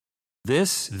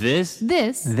This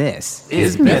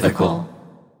is mythical.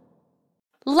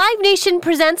 Live Nation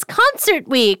presents Concert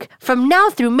Week. From now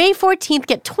through May 14th,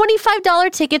 get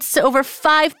 $25 tickets to over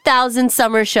 5,000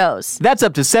 summer shows. That's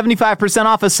up to 75%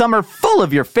 off a summer full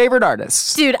of your favorite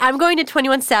artists. Dude, I'm going to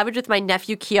 21 Savage with my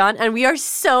nephew Keon, and we are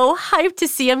so hyped to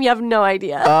see him. You have no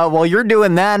idea. While you're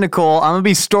doing that, Nicole, I'm going to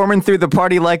be storming through the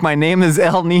party like my name is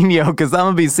El Nino, because I'm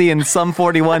going to be seeing Sum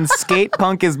 41. Skate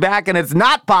punk is back, and it's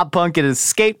not pop punk, it is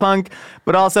skate punk.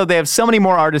 But also, they have so many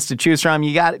more artists to choose from.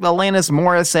 You got Alanis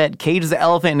Morissette, Cage the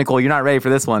Elephant. Nicole, you're not ready for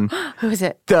this one. Who is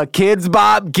it? The Kids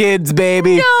Bob Kids,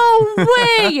 baby. No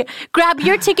way! Grab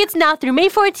your tickets now through May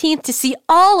 14th to see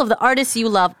all of the artists you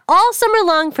love all summer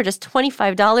long for just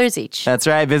 $25 each. That's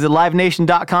right. Visit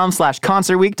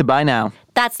livenation.com/concert week to buy now.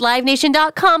 That's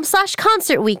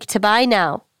livenation.com/concert week to buy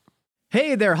now.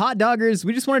 Hey there, hot doggers.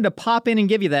 We just wanted to pop in and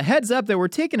give you the heads up that we're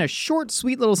taking a short,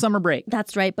 sweet little summer break.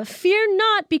 That's right, but fear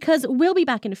not, because we'll be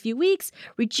back in a few weeks,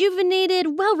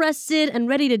 rejuvenated, well-rested, and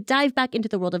ready to dive back into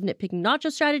the world of nitpicking nacho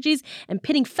strategies and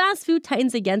pitting fast food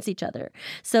titans against each other.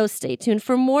 So stay tuned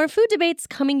for more food debates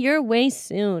coming your way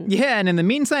soon. Yeah, and in the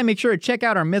meantime, make sure to check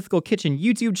out our Mythical Kitchen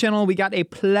YouTube channel. We got a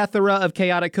plethora of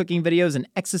chaotic cooking videos and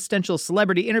existential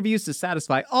celebrity interviews to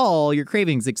satisfy all your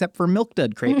cravings, except for milk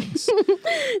dud cravings.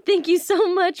 Thank you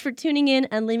so much for tuning in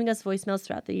and leaving us voicemails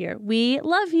throughout the year. We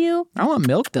love you. I want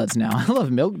milk duds now. I love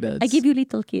milk duds. I give you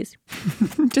little kiss.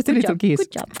 Just a little kiss.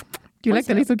 Good job. Do you like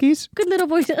the little kiss? Good little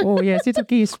voice. Oh, yes, little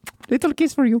kiss. Little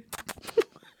kiss for you.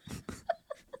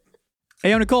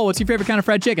 Hey, Nicole, what's your favorite kind of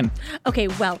fried chicken? Okay,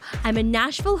 well, I'm a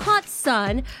Nashville Hot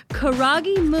Sun,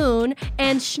 Karagi Moon,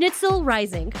 and Schnitzel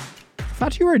Rising. I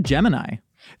thought you were a Gemini.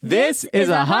 This is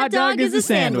a hot dog is a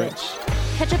sandwich.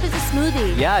 Ketchup is a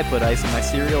smoothie. Yeah, I put ice in my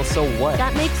cereal, so what?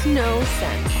 That makes no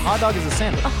sense. Hot dog is a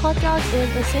sandwich. A hot dog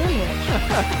is a sandwich.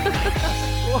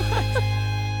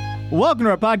 Welcome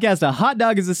to our podcast, A Hot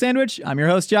Dog is a Sandwich. I'm your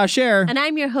host, Josh Scherer. And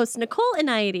I'm your host, Nicole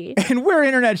Iniety. And we're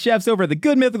internet chefs over at the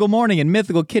Good Mythical Morning and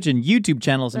Mythical Kitchen YouTube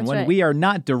channels. And That's when right. we are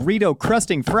not Dorito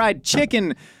crusting fried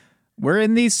chicken, we're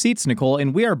in these seats, Nicole,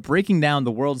 and we are breaking down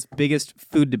the world's biggest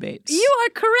food debates. You are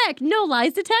correct. No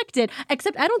lies detected.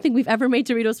 Except I don't think we've ever made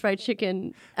Doritos fried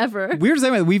chicken ever. We're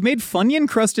saying we've made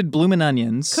Funyun-crusted bloomin'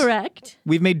 onions. Correct.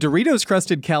 We've made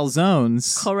Doritos-crusted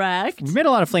calzones. Correct. We've made a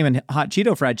lot of Flamin' Hot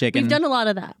Cheeto fried chicken. We've done a lot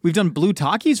of that. We've done Blue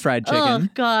Takis fried chicken. Oh,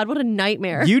 God. What a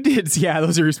nightmare. You did, yeah.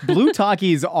 Those are Blue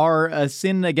Takis are a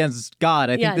sin against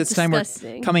God. I think this time we're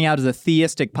disgusting. coming out as a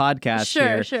theistic podcast.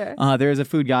 Sure, here. sure. There is a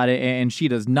food god, and she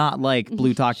does not like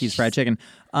Blue Takis fried chicken.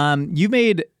 You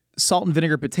made salt and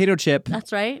vinegar potato chip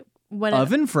That's right.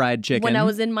 oven fried chicken. When I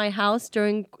was in my house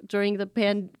during the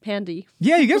pandy.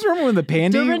 Yeah, you guys remember when the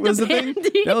pandy During the was the thing?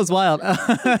 pandy. That was wild.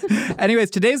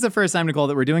 Anyways, today's the first time, Nicole,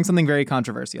 that we're doing something very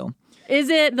controversial. Is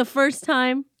it the first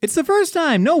time? It's the first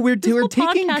time. No, we're whole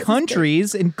taking podcast is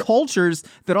countries and cultures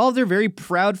that all have their very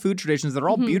proud food traditions that are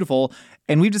all beautiful,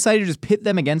 and we've decided to just pit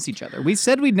them against each other. We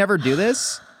said we'd never do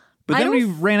this, but then we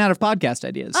ran out of podcast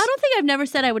ideas. I don't think I've never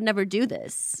said I would never do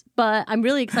this, but I'm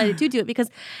really excited to do it because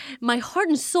my heart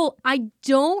and soul, I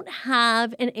don't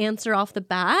have an answer off the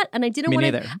bat, and I didn't Me want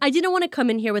neither. to. I didn't want to come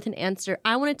in here with an answer.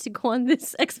 I wanted to go on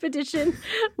this expedition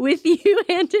with you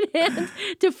hand in hand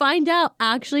to find out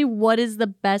actually what is the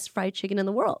best fried chicken in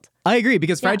the world. I agree,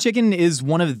 because fried Yeah. chicken is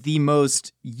one of the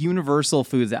most universal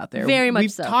foods out there. Very much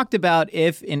We've so. talked about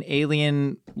if an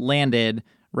alien landed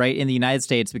right in the United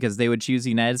States, because they would choose the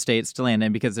United States to land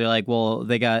in because they're like, well,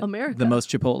 they got America. the most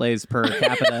Chipotles per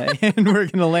capita and we're going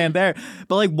to land there.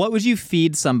 But like, what would you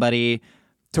feed somebody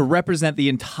to represent the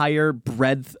entire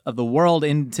breadth of the world?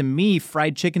 And to me,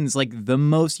 fried chicken is like the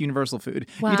most universal food.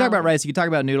 You Wow. talk about rice, you can talk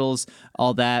about noodles,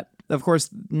 all that. Of course,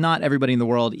 not everybody in the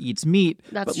world eats meat,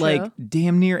 That's but like true.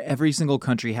 damn near every single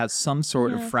country has some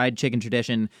sort of fried chicken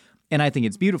tradition. And I think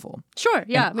it's beautiful. Sure,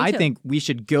 yeah, And me I too. think we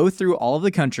should go through all of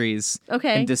the countries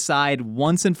Okay. and decide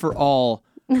once and for all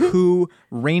who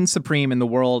reigns supreme in the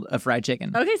world of fried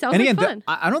chicken. Okay, sounds and like again, fun.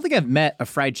 I don't think I've met a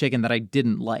fried chicken that I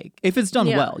didn't like. If it's done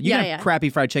Yeah, well, you yeah, can have yeah. crappy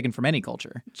fried chicken from any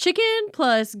culture. Chicken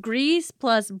plus grease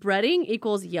plus breading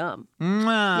equals yum.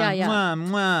 Mwah, Yeah. mwah,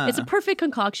 mwah. It's a perfect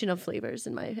concoction of flavors,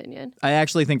 in my opinion. I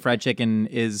actually think fried chicken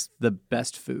is the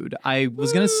best food. I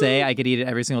was gonna say I could eat it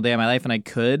every single day of my life, and I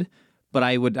could. But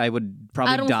I would I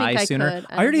probably don't die think I sooner. could.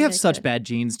 I I already don't have think I such could. bad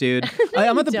genes, dude.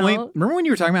 I'm at the point. don't. Remember when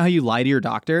you were talking about how you lie to your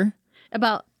doctor?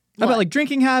 About How about like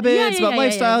drinking habits, about yeah,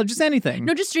 lifestyle, yeah. just anything?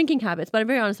 No, just drinking habits, but I'm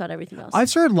very honest about everything else. I've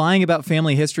started lying about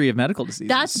family history of medical diseases.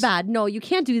 That's bad. No, you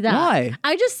can't do that. Why?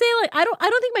 I just say like I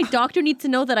don't think my doctor needs to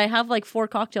know that I have like 4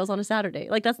 cocktails on a Saturday.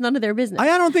 Like that's none of their business. I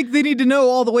don't think they need to know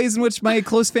all the ways in which my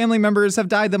close family members have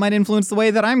died that might influence the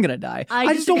way that I'm going to die.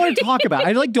 I just don't want to talk about it.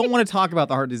 I like don't want to talk about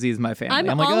the heart disease in my family.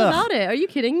 I'm like, all ugh. about it. Are you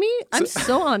kidding me? I'm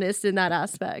so honest in that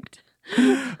aspect. All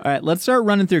right, let's start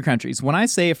running through countries. When I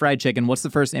say fried chicken, what's the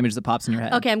first image that pops in your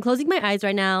head? Okay, I'm closing my eyes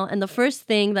right now, and the first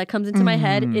thing that comes into my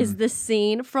head is the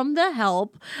scene from The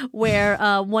Help where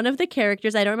one of the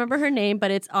characters, I don't remember her name,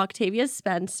 but it's Octavia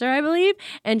Spencer, I believe,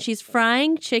 and she's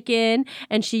frying chicken,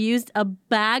 and she used a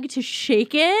bag to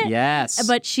shake it. Yes.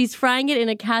 But she's frying it in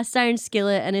a cast iron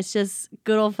skillet, and it's just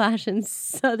good old-fashioned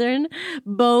Southern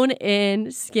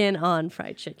bone-in, skin-on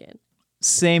fried chicken.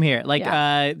 Same here. Like,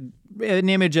 an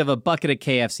image of a bucket of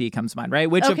KFC comes to mind, right?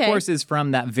 Which, of Okay. course, is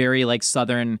from that very, like,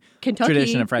 Southern Kentucky,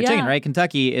 tradition of fried chicken, yeah. right?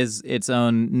 Kentucky is its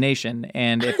own nation.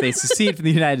 And if they secede from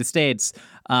the United States,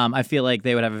 I feel like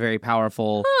they would have a very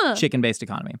powerful chicken-based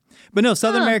economy. But no,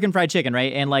 Southern American fried chicken,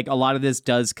 right? And, like, a lot of this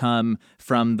does come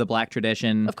from the Black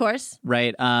tradition. Of course.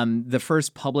 Right. The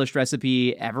first published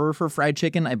recipe ever for fried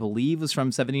chicken, I believe, was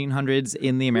from 1700s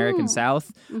in the American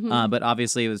South. But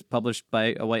obviously, it was published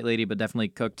by a white lady, but definitely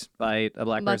cooked by a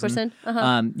black person.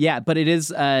 Yeah, but it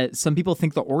is. Some people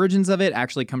think the origins of it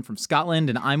actually come from Scotland,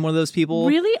 and I'm one of those people.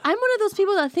 Really? I'm one of those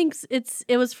people that thinks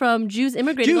it was from Jews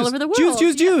immigrating all over the world.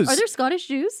 Jews. Are there Scottish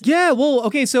Jews? Yeah, well,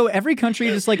 okay, so every country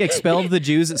just like expelled the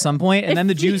Jews at some point, and then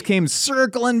the Jews came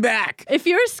circling back. If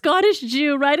you're a Scottish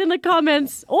Jew, write in the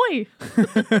comments, oi.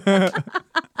 Because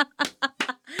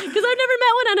I've never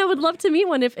met one, and I would love to meet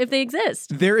one if they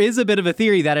exist. There is a bit of a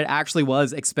theory that it actually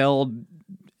was expelled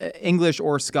English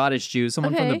or Scottish Jews,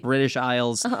 someone from the Okay. British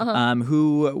Isles,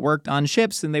 who worked on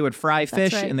ships, and they would fry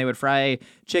fish right. and they would fry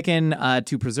chicken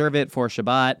to preserve it for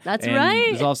Shabbat. That's and right.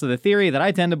 There's also the theory that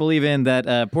I tend to believe in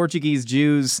that Portuguese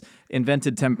Jews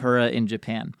invented tempura in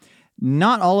Japan.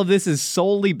 Not all of this is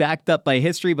solely backed up by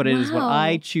history, but it is what Wow.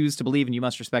 I choose to believe, and you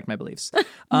must respect my beliefs.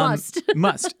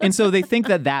 Must. And so they think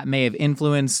that may have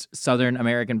influenced Southern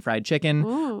American fried chicken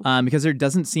because there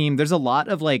doesn't seem, there's a lot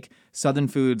of like Southern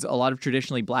foods, a lot of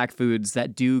traditionally black foods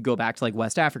that do go back to like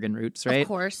West African roots, right? Of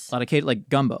course. A lot of like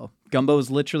gumbo. Gumbo is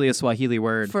literally a Swahili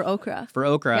word For okra. for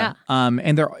okra. Yeah.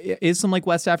 And there is some like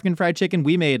West African fried chicken.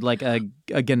 We made like a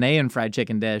Ghanaian fried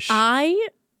chicken dish. I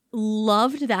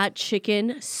loved that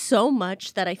chicken so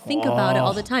much that I think about it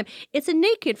all the time. It's a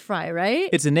naked fry, right?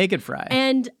 It's a naked fry.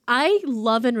 And I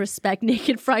love and respect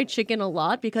naked fried chicken a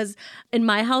lot because in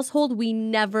my household, we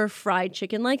never fried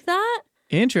chicken like that.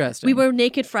 Interesting. We were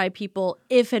naked fry people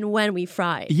if and when we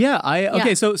fried. Yeah, okay,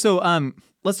 Yeah. so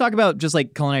let's talk about just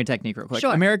like culinary technique real quick.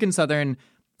 Sure. American Southern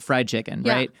fried chicken,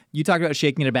 Yeah. right? You talked about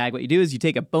shaking in a bag. What you do is you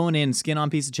take a bone-in, skin-on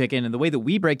piece of chicken, and the way that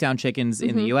we break down chickens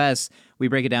in the U.S., we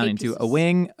break it down 8 into pieces. a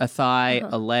wing, a thigh,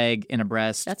 a leg, and a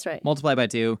breast. That's right. Multiply by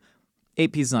 2,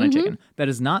 8 pieces on a chicken. That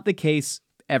is not the case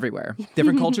everywhere.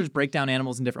 Different cultures break down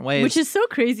animals in different ways. Which is so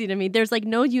crazy to me. There's like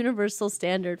no universal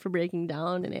standard for breaking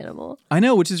down an animal. I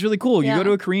know, which is really cool. You Yeah. go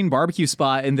to a Korean barbecue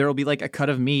spot, and there will be like a cut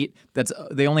of meat that's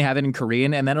they only have it in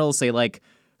Korean, and then it'll say like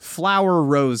flower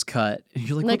rose cut. And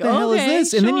you're like, Like, what the hell is okay,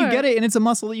 this? And then you sure. get it, and it's a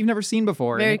muscle that you've never seen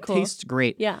before. Very and it cool. tastes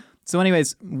great. Yeah. So,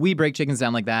 anyways, we break chickens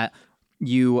down like that.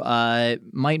 You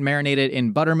might marinate it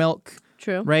in buttermilk,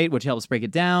 True. right? Which helps break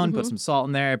it down. Put some salt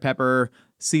in there, pepper,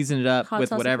 season it up Hot with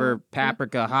sauce, whatever of course. Yeah.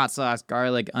 paprika, hot sauce,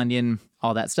 garlic, onion,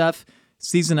 all that stuff.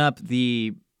 Season up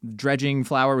the dredging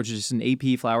flour, which is just an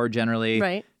AP flour generally.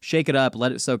 Right. Shake it up,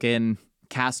 let it soak in.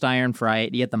 Cast iron fry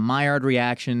it. You get the Maillard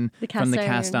reaction from the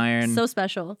cast iron. So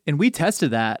special. And we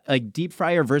tested that, like deep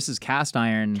fryer versus cast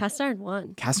iron. Cast iron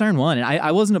won. Cast iron won. And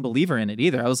I wasn't a believer in it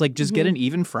either. I was like, just Mm-hmm. get an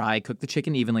even fry, cook the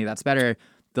chicken evenly. That's better.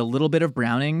 The little bit of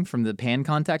browning from the pan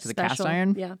contact to the cast Special.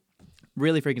 iron, Yeah.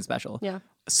 really freaking special. Yeah.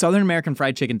 Southern American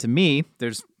fried chicken, to me,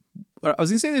 I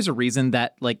was gonna say there's a reason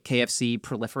that like KFC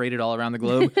proliferated all around the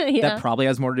globe. Yeah. That probably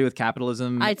has more to do with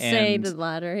capitalism. I'd say and- the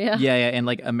latter. Yeah. yeah, and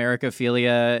like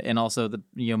Americophilia, and also the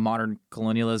modern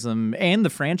colonialism and the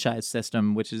franchise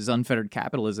system, which is unfettered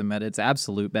capitalism at its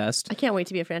absolute best. I can't wait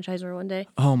to be a franchisor one day.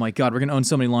 Oh my God, we're gonna own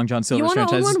so many Long John Silver's wanna own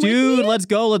franchises, one with dude. me? Let's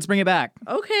go. Let's bring it back.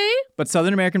 Okay. But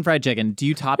Southern American fried chicken, do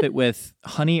you top it with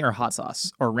honey or hot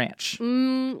sauce or ranch?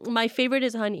 My favorite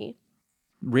is honey.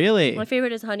 Really? My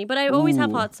favorite is honey, but I always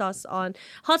have Ooh. hot sauce on.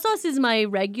 Hot sauce is my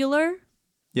regular,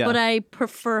 Yeah. but I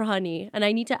prefer honey, and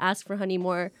I need to ask for honey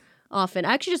more often.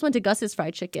 I actually just went to Gus's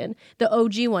Fried Chicken, the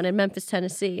OG one in Memphis,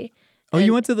 Tennessee. Oh,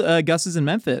 you went to the Gus's in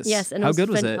Memphis. Yes. And how good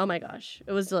was it? Oh my gosh.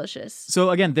 It was delicious. So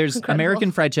again, there's Incredible.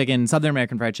 American fried chicken, Southern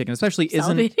American fried chicken, especially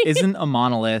Salivating. isn't a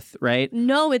monolith, right?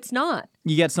 No, it's not.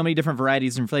 You get so many different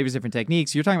varieties and flavors, different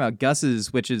techniques. You're talking about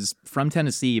Gus's, which is from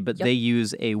Tennessee, but they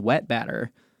use a wet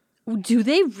batter. Do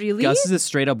they really? Gus's is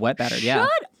straight up wet batter. Yeah.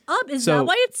 Shut up. Is So- that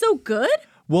why it's so good?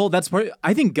 Well, that's part.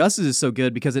 I think Gus's is so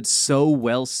good because it's so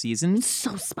well seasoned.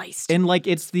 So spiced. And like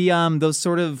it's the those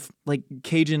sort of like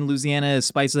Cajun Louisiana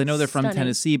spices. I know they're from Stunning.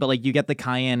 Tennessee, but like you get the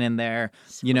cayenne in there,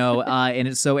 and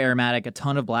it's so aromatic. A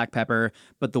ton of black pepper,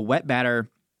 but the wet batter,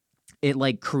 it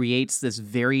like creates this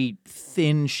very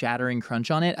thin, shattering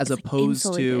crunch on it, as opposed to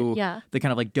insulated, yeah. the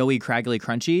kind of like doughy, craggly,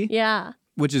 crunchy, Yeah.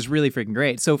 which is really freaking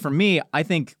great. So for me, I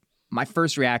think my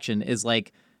first reaction is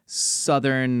like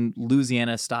Southern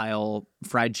Louisiana style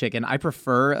fried chicken. I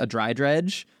prefer a dry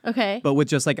dredge, Okay. but with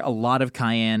just like a lot of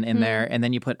cayenne Hmm. in there, and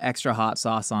then you put extra hot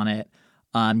sauce on it.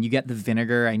 You get the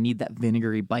vinegar. I need that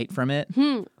vinegary bite from it.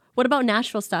 What about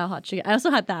Nashville style hot chicken? I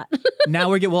also had that. Now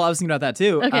we're getting. Well, I was thinking about that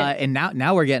too. Okay. And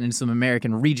now we're getting into some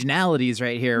American regionalities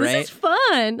right here, This right? is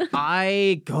fun.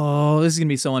 This is gonna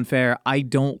be so unfair. I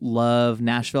don't love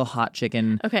Nashville hot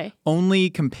chicken. Okay. Only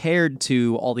compared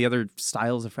to all the other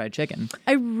styles of fried chicken.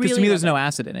 I Because really to me, there's love no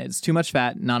acid in it. It's too much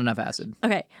fat, not enough acid. it.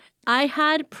 Okay. I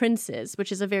had Prince's,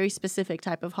 which is a very specific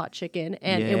type of hot chicken,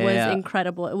 and it was Yeah.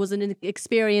 incredible. It was an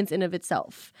experience in of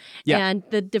itself. Yeah. And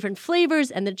the different flavors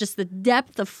and just the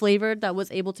depth of flavor that was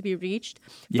able to be reached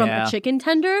from Yeah. a chicken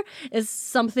tender is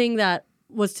something that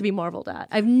was to be marveled at.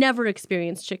 I've never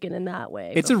experienced chicken in that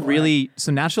way. It's before.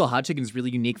 so Nashville hot chicken is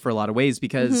really unique for a lot of ways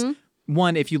because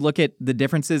one, if you look at the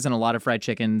differences in a lot of fried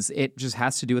chickens, it just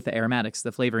has to do with the aromatics,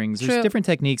 the flavorings. There's True. different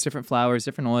techniques, different flours,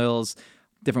 different oils,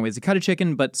 different ways to cut a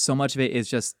chicken, but so much of it is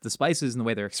just the spices and the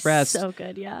way they're expressed. So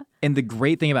good, yeah. And the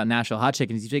great thing about Nashville hot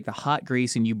chicken is you take the hot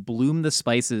grease and you bloom the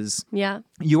spices. Yeah.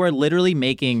 You are literally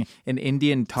making an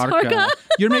Indian tarka. Tarka?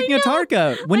 You're making a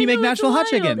tarka when you I make know, it's Nashville hot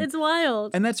wild. chicken. It's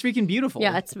wild. And that's freaking beautiful.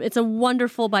 Yeah, it's a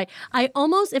wonderful bite. I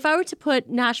almost, if I were to put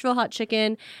Nashville hot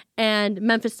chicken and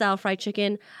Memphis style fried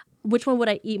chicken, which one would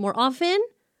I eat more often?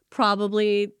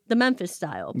 Probably the Memphis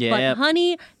style. Yeah. But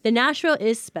honey, the Nashville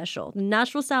is special. The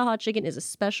Nashville style hot chicken is a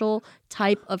special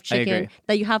type of agree. chicken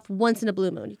that you have once in a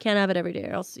blue moon. You can't have it every day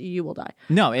or else you will die.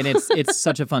 No, and it's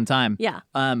such a fun time. Yeah.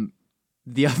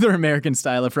 The other American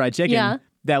style of fried chicken Yeah.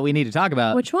 that we need to talk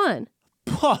about. Which one?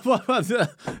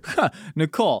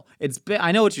 Nicole,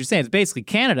 I know what you're saying. It's basically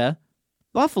Canada.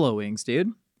 Buffalo wings,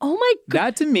 dude. Oh my god.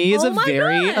 That to me is Oh a my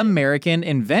very God. American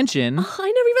invention. I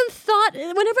never even thought,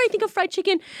 whenever I think of fried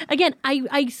chicken, again,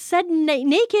 I said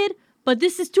naked, but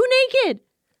this is too naked.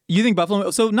 You think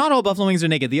buffalo? So not all buffalo wings are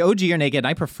naked. The OG are naked. And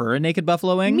I prefer a naked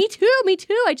buffalo wing. Me too.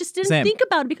 I just didn't Same. think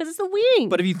about it because it's a wing.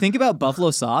 But if you think about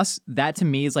buffalo sauce, that to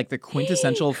me is like the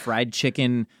quintessential fried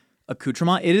chicken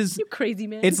accoutrement. It is. you crazy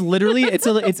man. It's literally. It's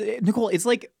Nicole. It's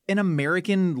like an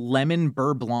American lemon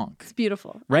beurre blanc. It's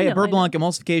beautiful. Right, I a know, beurre I know. blanc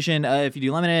emulsification. If you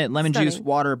do lemon in it, lemon juice, Stunning.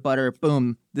 water, butter,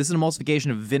 boom. This is an emulsification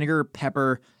of vinegar,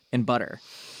 pepper, and butter.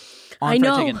 On I fried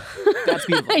know. chicken. That's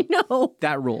beautiful. I know.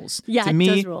 That rules. Yeah, to it me,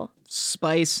 does rule.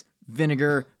 Spice,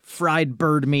 vinegar, fried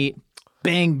bird meat,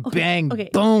 bang, bang, Okay.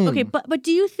 boom. Okay, but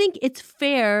do you think it's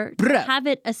fair to Bruh. have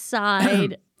it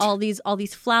aside all these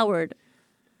floured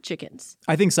chickens?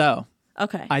 I think so.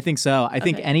 Okay. I think so. I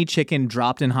think Okay. any chicken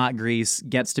dropped in hot grease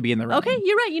gets to be in the running. Okay,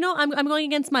 you're right. You know, I'm going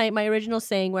against my original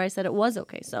saying where I said it was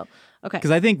okay. So, okay.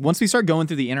 Because I think once we start going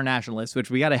through the international list,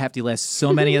 which we got a hefty list,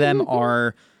 so many of them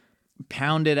are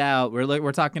pounded out.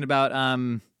 We're talking about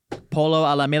polo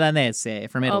alla milanese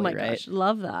from Italy, Oh my right? gosh,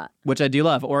 love that. Which I do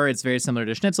love. Or it's very similar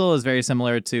to schnitzel. It's very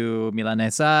similar to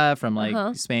milanesa from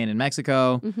like Spain and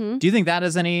Mexico. Do you think that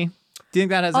has any? Do you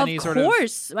think that has any Of sort of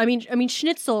course. I mean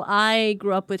schnitzel. I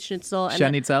grew up with schnitzel. And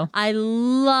schnitzel? I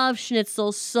love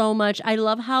schnitzel so much. I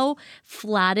love how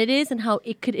flat it is and how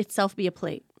it could itself be a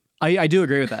plate. I do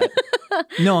agree with that.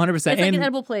 No, 100%. It's like And an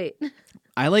edible plate.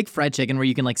 I like fried chicken where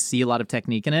you can like see a lot of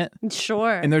technique in it.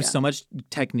 Sure. And there's so much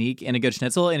technique in a good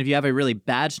schnitzel. And if you have a really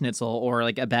bad schnitzel or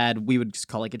like a bad, we would just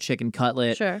call like a chicken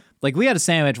cutlet. Sure. Like we had a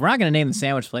sandwich. We're not going to name the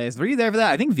sandwich place. Were you there for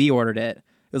that? I think V ordered it. It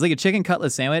was like a chicken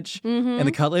cutlet sandwich. And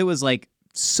the cutlet was like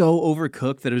so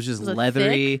overcooked that it was just Was it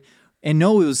leathery. And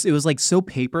no, it was like so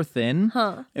paper thin.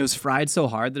 Huh. It was fried so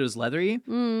hard that it was leathery.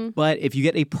 But if you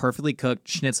get a perfectly cooked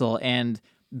schnitzel, and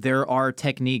there are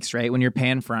techniques, right, when you're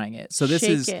pan frying it. So this Shake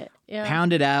is it. Yeah.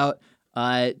 pound it out.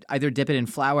 Either dip it in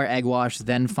flour, egg wash,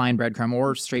 then fine breadcrumb,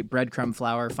 or straight breadcrumb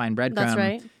flour, fine breadcrumb. That's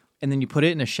right. And then you put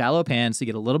it in a shallow pan so you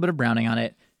get a little bit of browning on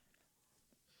it.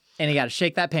 and you got to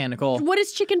shake that pan, Nicole. What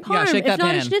is chicken gotta parm shake if that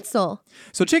not a pan. schnitzel?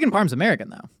 So chicken parm's American,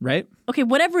 though, right? Okay,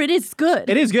 whatever it is, good.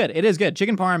 It is good. It is good.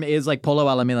 Chicken parm is like pollo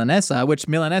alla milanesa, which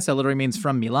milanesa literally means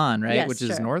from Milan, right? Yes, which is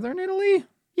sure. northern Italy.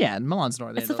 Yeah, Milan's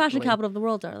northern. It's the fashion capital of the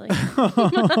world, darling.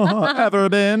 Ever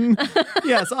been?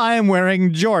 Yes, I am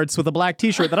wearing jorts with a black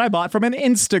T-shirt that I bought from an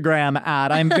Instagram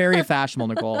ad. I'm very fashionable,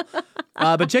 Nicole.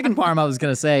 But chicken parm, I was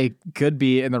gonna say, could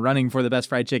be in the running for the best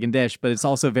fried chicken dish, but it's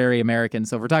also very American.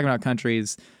 So if we're talking about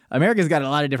countries, America's got a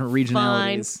lot of different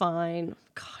regionalities. Fine.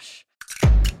 Gosh.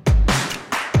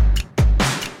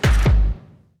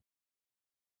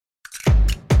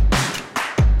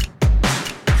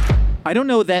 I don't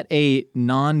know that a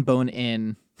non-bone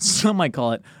in, some might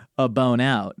call it a bone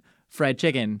out, fried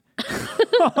chicken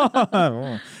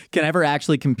can ever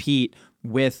actually compete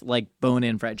with like bone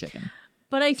in fried chicken.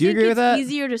 But I you think agree with it's that?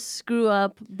 easier to screw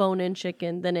up bone-in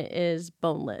chicken than it is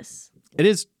boneless. It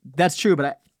is, that's true,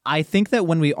 but I think that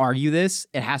when we argue this,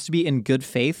 it has to be in good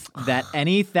faith that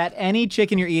any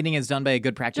chicken you're eating is done by a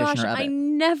good practitioner Josh, of I it.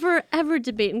 never ever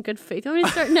debate in good faith. Want me to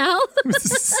start now?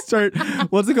 Start.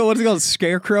 What's it called?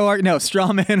 Scarecrow argument? No,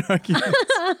 straw man argument.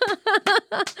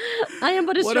 I am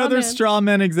but a What straw other man. straw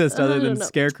men exist other don't than know.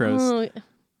 scarecrows? Oh,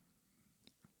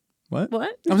 What?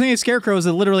 what? I'm saying a scarecrow is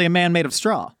literally a man made of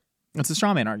straw. That's a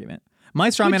straw man argument.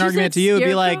 My straw Would man you argument say to you would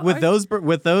be like, scarecrow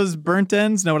with those burnt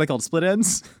ends, know what I called split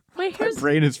ends? My My hair's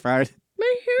brain is fried.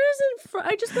 my hair isn't.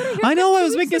 I just got a haircut. I know. I 2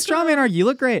 was weeks making a straw ago. man argument. You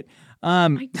look great.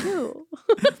 I do.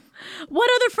 What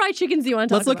other fried chickens do you want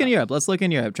to talk Let's look about? in Europe. Let's look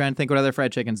in Europe. Try and think what other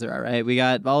fried chickens there are, right? We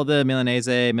got all the Milanese,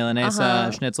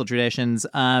 Milanesa, Schnitzel traditions.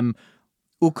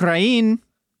 Ukraine.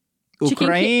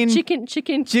 Chicken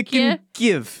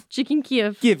Kiev. Chicken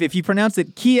Kiev. Kiev. If you pronounce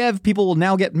it Kiev, people will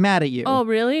now get mad at you. Oh,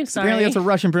 really? Sorry. Apparently that's a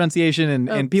Russian pronunciation,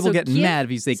 and people so get Kiev? mad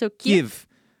if you say So Kiev.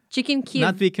 Chicken Kiev.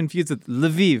 Not to be confused with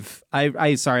Lviv. I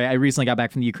recently got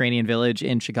back from the Ukrainian village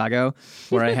in Chicago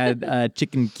where I had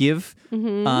chicken Kiev,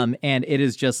 and it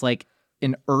is just like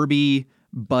an herby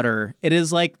butter. It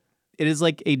is like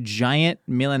a giant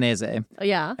Milanese, Oh,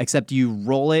 yeah. except you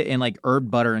roll it in like herb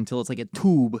butter until it's like a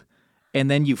tube, and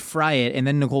then you fry it, and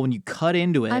then Nicole, when you cut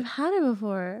into it, I've had it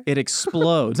before. it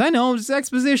explodes. I know, it's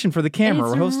exposition for the camera.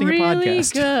 It's We're hosting really a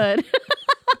podcast. Good.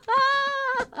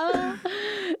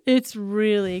 It's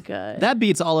really good. That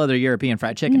beats all other European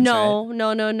fried chickens. right? No.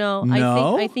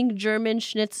 No? I think German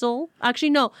schnitzel.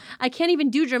 Actually, no. I can't even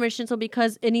do German schnitzel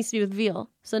because it needs to be with veal.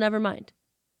 So never mind.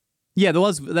 Yeah,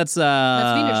 that's Wiener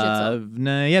Schnitzel.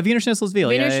 No, yeah, Wiener Schnitzel's veal.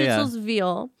 Wiener yeah, yeah, yeah. schnitzel's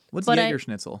veal. What's but Jaeger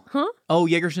Schnitzel? Huh? Oh,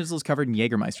 Jaeger Schnitzel's covered in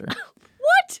Jägermeister.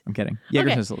 What? I'm kidding. Jaeger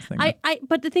Okay. Schnitzel's thing.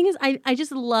 But the thing is, I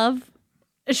just love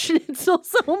schnitzel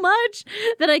so much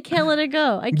that I can't let it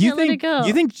go. I can't let it go.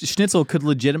 You think Schnitzel could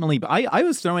legitimately? I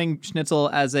was throwing Schnitzel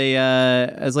as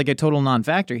like a total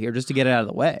non-factor here, just to get it out of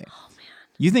the way. Oh man.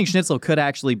 You think Schnitzel could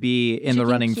actually be in the Chicken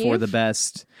running for Kiev? the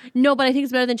best? No, but I think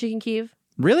it's better than chicken Kiev.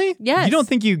 Really? Yes. You don't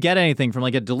think you get anything from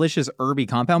like a delicious herby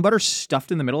compound butter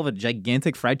stuffed in the middle of a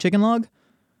gigantic fried chicken log?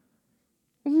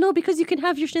 No, because you can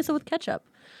have your schnitzel with ketchup.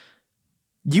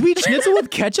 You eat Schnitzel with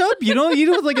ketchup? You don't eat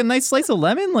it with like a nice slice of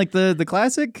lemon, like the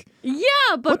classic? Yeah,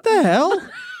 but What the hell?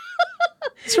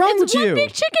 What's wrong it's with one you? big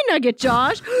chicken nugget,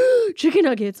 Josh. Chicken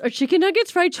nuggets. Are chicken nuggets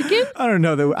fried chicken? I don't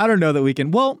know that we can.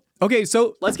 Well, okay,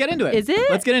 so let's get into it. Is it?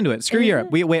 Let's get into it. Screw Is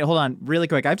Europe. it? Wait, hold on, really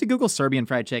quick. I have to Google Serbian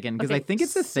fried chicken because Okay, I think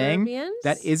it's a thing Serbians?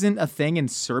 that isn't a thing in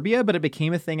Serbia, but it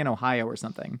became a thing in Ohio or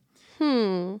something.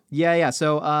 Yeah.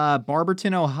 So,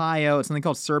 Barberton, Ohio. It's something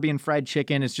called Serbian fried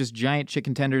chicken. It's just giant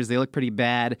chicken tenders. They look pretty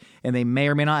bad, and they may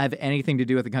or may not have anything to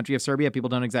do with the country of Serbia. People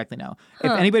don't exactly know.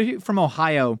 If anybody from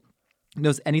Ohio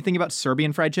knows anything about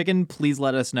Serbian fried chicken, please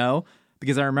let us know.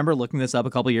 Because I remember looking this up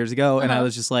a couple years ago, and I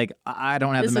was just like, I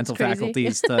don't have This the looks mental crazy.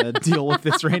 faculties to deal with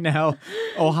this right now.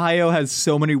 Ohio has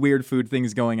so many weird food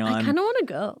things going I on kind of want to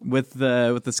go. with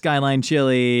the Skyline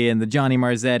chili and the Johnny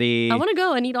Marzetti. I want to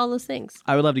go and eat all those things.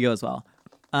 I would love to go as well.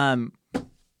 Where do you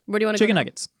want to go? Chicken now?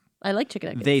 nuggets. I like chicken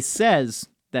nuggets. They says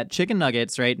that chicken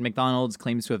nuggets, right? McDonald's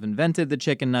claims to have invented the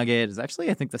chicken nugget. Is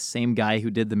actually, I think, the same guy who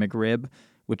did the McRib,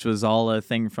 which was all a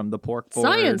thing from the pork board.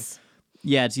 Science.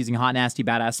 Yeah, it's using hot, nasty,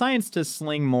 badass science to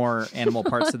sling more animal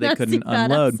parts that they Nasty, couldn't badass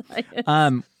unload.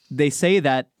 science. They say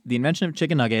that the invention of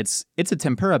chicken nuggets, it's a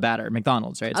tempura batter at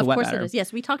McDonald's, right? It's Of a wet course batter. it is.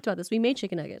 Yes, we talked about this. We made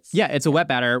chicken nuggets. Yeah, it's a wet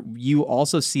batter. You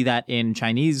also see that in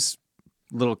Chinese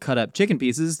little cut up chicken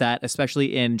pieces that,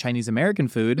 especially in Chinese American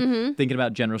food, thinking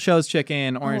about General Tso's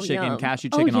chicken, orange chicken, yum. cashew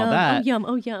chicken, all that. Oh, yum.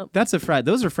 Oh, yum. Those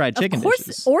are fried chicken Of course,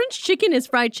 dishes. orange chicken is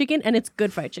fried chicken, and it's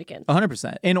good fried chicken.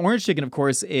 100%. And orange chicken, of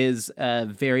course, is a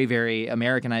very, very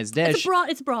Americanized dish.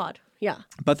 It's broad. Yeah.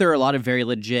 But there are a lot of very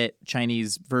legit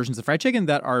Chinese versions of fried chicken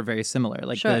that are very similar.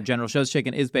 Like Sure. the General Tso's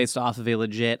chicken is based off of a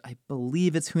legit, I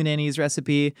believe it's Hunani's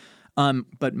recipe.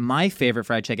 But my favorite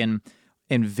fried chicken,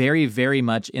 and very, very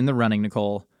much in the running,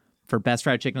 Nicole, for best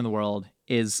fried chicken in the world,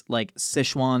 is like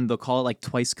Sichuan. They'll call it like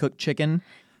twice cooked chicken.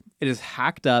 It is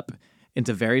hacked up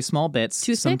into very small bits.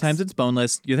 Toothpicks? Sometimes it's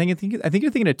boneless. I think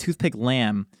you're thinking of toothpick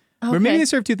lamb. Or maybe Okay. they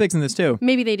serve toothpicks in this too.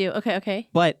 Maybe they do. Okay.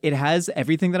 But it has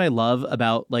everything that I love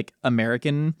about like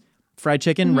American fried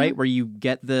chicken, Mm-hmm. right? Where you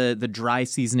get the dry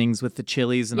seasonings with the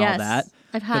chilies and all Yes, that.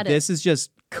 I've had but it. this is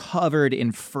just covered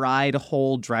in fried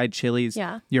whole dried chilies.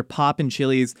 Yeah. You're popping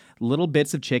chilies, little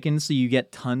bits of chicken, so you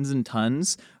get tons and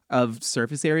tons of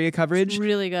surface area coverage.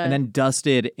 really good. And then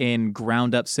dusted in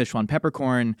ground up Sichuan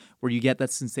peppercorn, where you get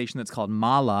that sensation that's called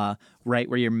mala, right?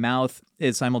 Where your mouth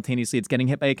is simultaneously, it's getting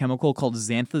hit by a chemical called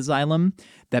xanthozylum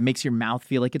that makes your mouth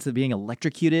feel like it's being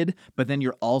electrocuted, but then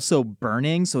you're also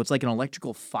burning. So it's like an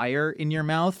electrical fire in your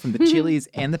mouth from the chilies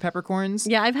and the peppercorns.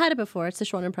 Yeah, I've had it before. It's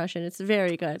Sichuan impression. It's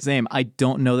very good. Same. I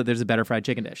don't know that there's a better fried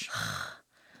chicken dish.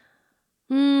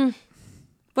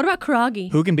 What about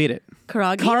karaage? Who can beat it?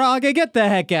 Karaage? Karaage, get the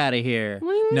heck out of here.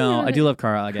 No, I do love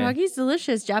karaage. Karaage's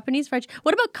delicious. Japanese fried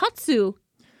What about katsu?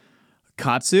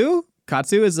 Katsu?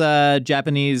 Katsu is a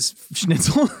Japanese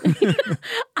schnitzel.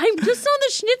 I'm just on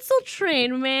the schnitzel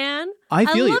train, man. I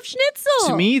feel you. love schnitzel.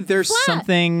 To me, there's Flat.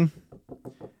 something.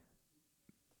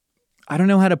 I don't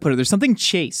know how to put it. There's something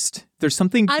chaste. There's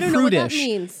something I don't prudish. know what that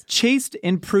means. Chaste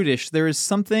and prudish. There is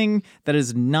something that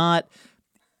is not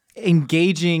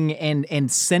engaging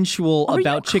and sensual Are you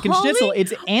about chicken calling- schnitzel.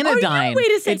 It's anodyne. Wait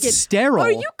a second. It's sterile.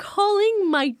 Are you calling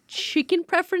my chicken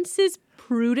preferences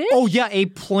prudish? Oh, yeah, a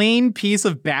plain piece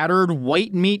of battered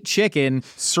white meat chicken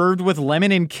served with lemon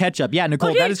and ketchup. Yeah, Nicole,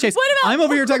 Okay, that is chaste. what about- I'm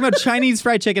over here talking about Chinese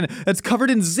fried chicken that's covered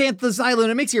in xanthozylum.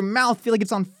 It makes your mouth feel like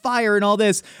it's on fire and all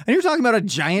this. And you're talking about a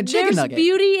giant chicken There's nugget.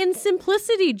 beauty in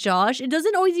simplicity, Josh. It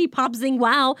doesn't always be pop, zing,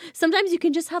 wow. Sometimes you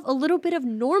can just have a little bit of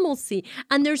normalcy.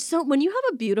 And when you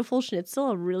have a beautiful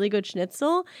schnitzel, a really good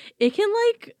schnitzel, it can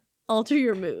like alter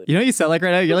your mood. You know what you sound like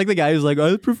right now? You're like the guy who's like,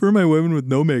 I prefer my women with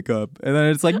no makeup. And then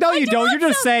it's like, no, you don't. You're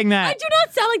just saying that. I do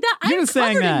not sound like that. You're I'm just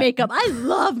saying covered in that. makeup. I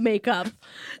love makeup.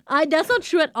 That's not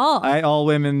true at all. All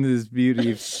women is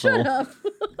beautiful. Shut up.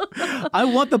 I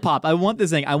want the pop. I want this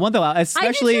thing. I want the wow. I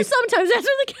Especially do too sometimes. That's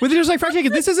really with just like fried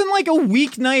chicken. This isn't like a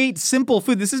weeknight simple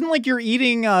food. This isn't like you're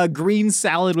eating a green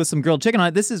salad with some grilled chicken on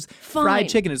it. This is Fine. fried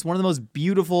chicken. It's one of the most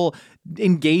beautiful,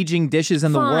 engaging dishes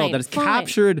in the Fine, world that has fine.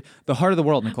 captured the heart of the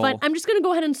world, Nicole. But I'm just going to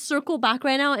go ahead and circle back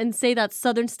right now and say that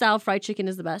Southern style fried chicken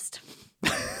is the best.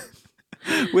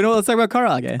 Let's talk about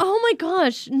karaage. Oh my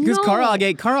gosh. Because no.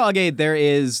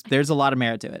 karaage, there's a lot of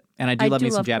merit to it. And I do love me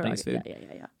some Japanese karaage.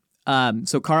 food. Yeah.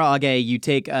 So karaage, you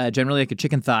take generally like a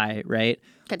chicken thigh, right?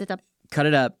 Cut it up. Cut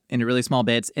it up into really small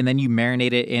bits, and then you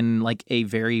marinate it in like a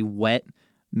very wet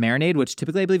marinade, which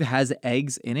typically I believe has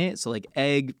eggs in it. So like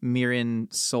egg,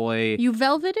 mirin, soy. You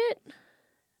velvet it?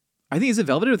 I think, is it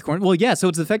velveted with corn? Well, yeah, so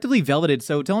it's effectively velveted.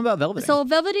 So tell them about velveting. So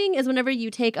velveting is whenever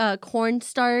you take a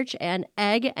cornstarch and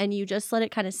egg and you just let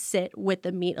it kind of sit with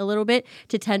the meat a little bit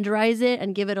to tenderize it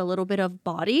and give it a little bit of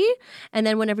body. And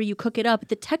then whenever you cook it up,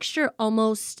 the texture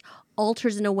almost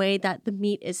alters in a way that the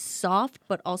meat is soft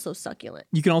but also succulent.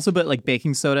 You can also put like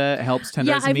baking soda helps tenderize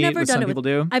Yeah, the I've meat, never which done some it. people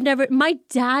do.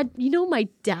 My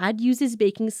dad uses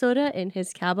baking soda in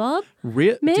his kebab.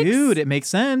 Mix? Dude, it makes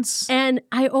sense. And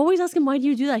I always ask him, why do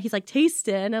you do that? He's like, taste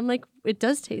it. And I'm like, it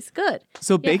does taste good.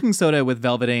 So baking soda with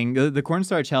velveting, the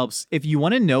cornstarch helps. If you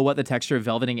want to know what the texture of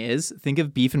velveting is, think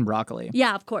of beef and broccoli.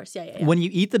 Yeah, of course. Yeah. When you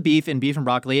eat the beef and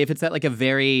broccoli, if it's at like a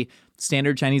very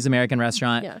standard Chinese American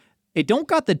restaurant, Yeah. it don't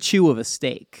got the chew of a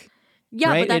steak. Yeah,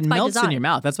 right? but that's It by melts design. in your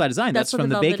mouth. That's by design. That's That's what from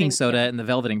the the baking velveting- soda yeah. and the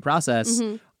velveting process.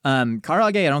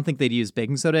 Karaage, I don't think they'd use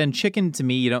baking soda. And chicken, to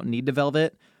me, you don't need to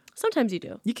velvet. Sometimes you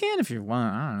do. You can if you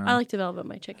want. I don't know. I like to velvet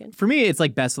my chicken. For me, it's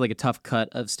like best like a tough cut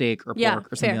of steak or pork Yeah,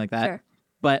 or something fair, like that. fair.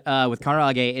 But with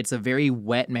karaage, it's a very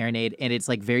wet marinade and it's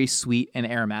like very sweet and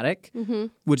aromatic,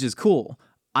 which is cool.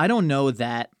 I don't know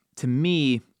that, to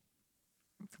me,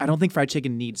 I don't think fried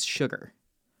chicken needs sugar.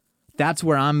 That's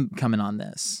where I'm coming on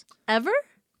this. Ever?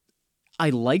 I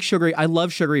love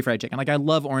sugary fried chicken. Like I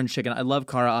love orange chicken. I love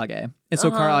karaage. And so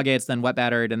karaage, it's then wet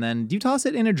battered. And then do you toss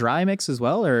it in a dry mix as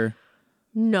well or?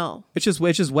 No. It's just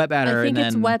wet batter. I think and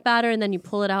it's then wet batter, and then you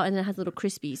pull it out, and it has little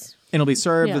crispies. It'll be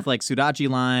served Yeah. with like sudachi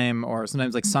lime or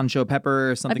sometimes like sancho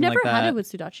pepper or something I've never like that. had it with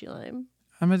sudachi lime.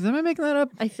 Am I making that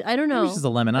up? I don't know. Maybe it's just a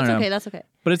lemon. I That's don't know. okay. That's okay.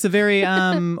 But it's a very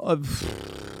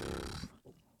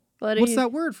But what's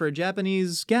that word for a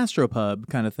Japanese gastropub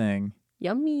kind of thing?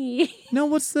 Yummy. No,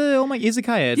 what's the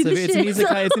izakaya? It's an Delicious.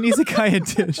 izakaya. It's an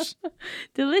izakaya dish.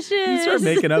 Delicious. You start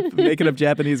making up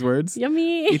Japanese words.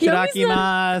 Yummy.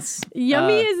 Itadakimasu.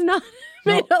 Yummy is not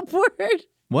made up word.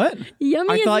 What? Yummy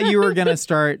I is thought not- you were gonna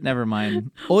start. Never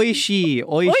mind. Oishi.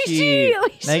 Oishi,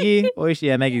 oishi. Maggie. Oishi.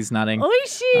 Yeah, Maggie's nodding.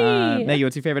 Oishi. Maggie,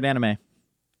 what's your favorite anime?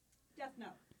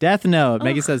 Death Note.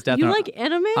 Maggie says Death you Note. like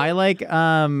anime? I like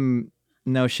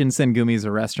no, Shinsengumi's is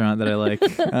a restaurant that I like.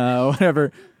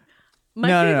 Whatever. My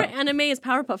no, no, favorite anime is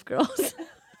Powerpuff Girls.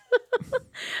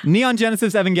 Neon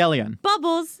Genesis Evangelion.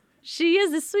 Bubbles. She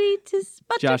is the sweetest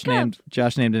buttercup.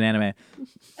 Josh named an anime.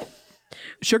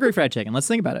 Sugary fried chicken. Let's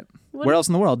think about it. Where else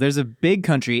in the world? There's a big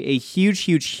country, a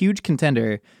huge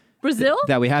contender Brazil?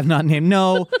 that we have not named.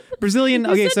 No, Brazilian.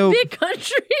 You Okay, said so big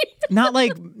country. not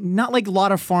like a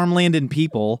lot of farmland and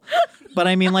people, but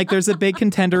I mean like there's a big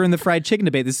contender in the fried chicken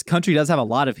debate. This country does have a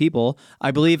lot of people.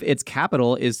 I believe its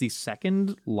capital is the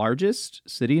second largest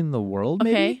city in the world.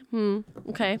 Maybe?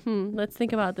 Okay. Let's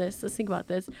think about this.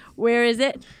 Where is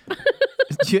it?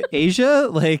 Asia,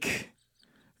 like.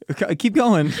 Keep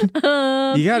going. You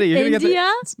got it. You're gonna get India?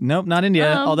 Nope, not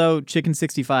India. Although Chicken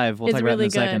 65, we'll It's talk about really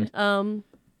it in a second. good.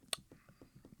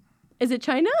 Is it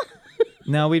China?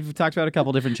 No, we've talked about a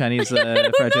couple different Chinese fried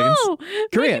chickens. No.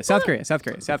 Korea, South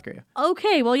Korea.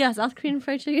 Okay, well, yeah, South Korean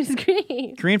fried chicken is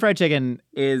great. Korean fried chicken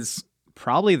is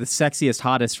probably the sexiest,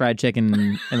 hottest fried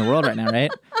chicken in the world right now,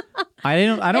 right?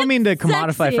 I don't mean to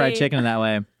commodify fried sexy. chicken in that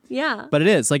way. Yeah. But it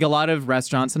is like a lot of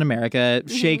restaurants in America.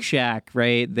 Shake Shack,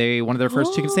 right? One of their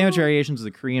first chicken sandwich variations was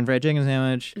a Korean fried chicken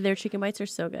sandwich. Their chicken bites are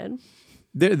so good.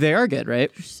 They are good, right?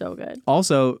 So good.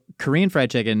 Also, Korean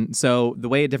fried chicken. So the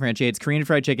way it differentiates, Korean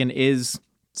fried chicken is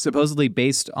supposedly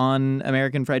based on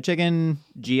American fried chicken.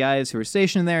 GIs who were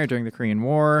stationed there during the Korean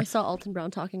War. I saw Alton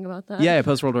Brown talking about that. Yeah,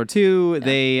 post World War II,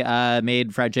 they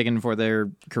made fried chicken for their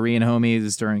Korean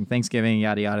homies during Thanksgiving.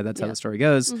 Yada yada. That's how the story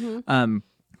goes.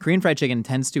 Korean fried chicken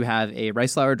tends to have a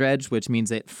rice flour dredge, which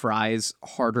means it fries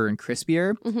harder and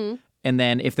crispier. And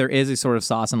then if there is a sort of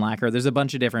sauce and lacquer, there's a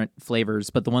bunch of different flavors,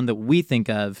 but the one that we think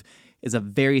of is a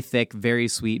very thick, very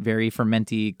sweet, very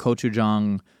fermenty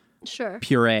gochujang Sure.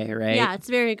 puree, right? Yeah, it's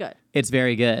very good. It's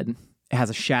very good. It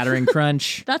has a shattering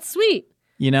crunch. That's sweet.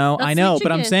 You know, That's I know, sweet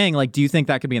but I'm chicken. saying, like, do you think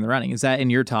that could be in the running? Is that in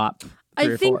your top 3 I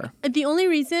or think 4? the only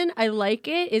reason I like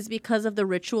it is because of the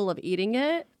ritual of eating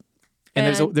it.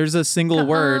 And there's a single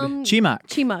word, chimak.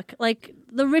 Chimak. Like,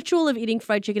 the ritual of eating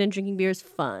fried chicken and drinking beer is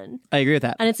fun. I agree with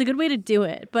that. And it's a good way to do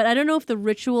it. But I don't know if the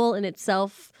ritual in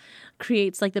itself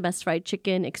creates like the best fried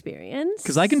chicken experience.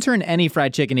 Because I can turn any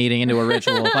fried chicken eating into a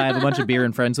ritual if I have a bunch of beer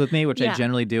and friends with me, which I Yeah.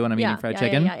 generally do when I'm eating fried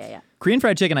chicken. Yeah. Korean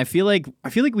fried chicken, I feel like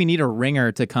we need a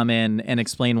ringer to come in and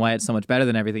explain why it's so much better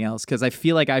than everything else. Because I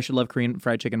feel like I should love Korean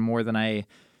fried chicken more than I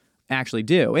actually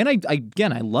do. And I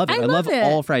love it. I love it.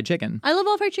 all fried chicken. I love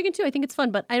all fried chicken too. I think it's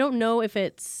fun, but I don't know if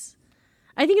it's.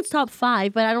 I think it's top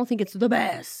 5, but I don't think it's the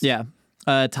best. Yeah.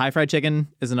 Thai fried chicken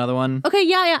is another one. Okay,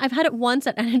 yeah. I've had it once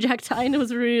at Anna Jack Thai and it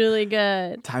was really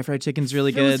good. Thai fried chicken's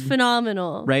really It good. was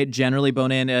phenomenal. Right, generally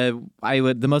bone in. I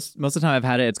would most of the time I've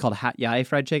had it. It's called Hat Yai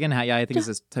fried chicken. Hat Yai, I think, is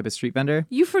this type of street vendor.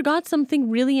 You forgot something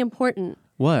really important.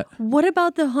 What? What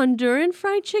about the Honduran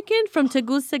fried chicken from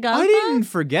Tegucigalpa? I didn't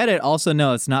forget it. Also,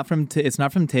 no, it's not from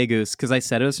Tegus because I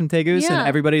said it was from Tegus, Yeah. and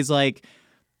everybody's like,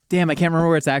 "Damn, I can't remember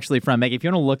where it's actually from." Maggie, if you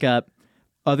want to look up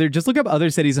just look up other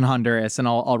cities in Honduras, and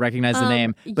I'll recognize the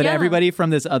name. But yeah. everybody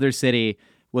from this other city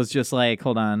was just like,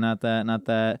 "Hold on, not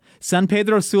that. San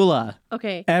Pedro Sula."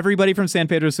 Okay. Everybody from San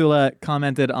Pedro Sula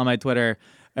commented on my Twitter,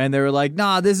 and they were like,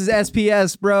 "Nah, this is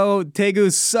SPS, bro.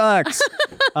 Tegus sucks."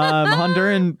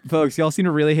 Honduran folks, y'all seem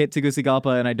to really hate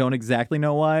Tegucigalpa, and I don't exactly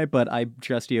know why, but I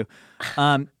trust you.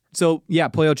 So yeah,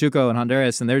 Pollo Chuco in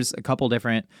Honduras, and there's a couple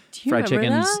different you fried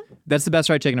remember chickens. that? That's the best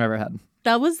fried chicken I've ever had.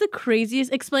 That was the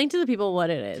craziest. Explain to the people what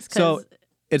it is. 'Cause So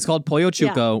it's called Pollo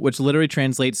Chuco, which literally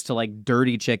translates to like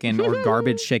dirty chicken or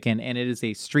garbage chicken, and it is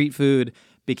a street food.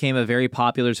 Became a very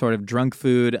popular sort of drunk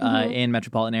food in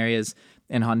metropolitan areas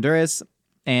in Honduras.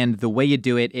 And the way you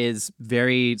do it is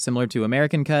very similar to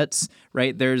American cuts,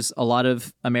 right? There's a lot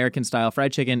of American-style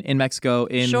fried chicken in Mexico,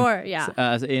 in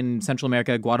in Central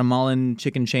America. Guatemalan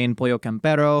chicken chain Pollo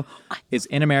Campero is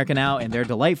in America now, and they're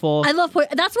delightful. I love Pollo.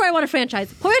 That's where I want to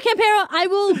franchise. Pollo Campero, I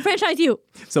will franchise you.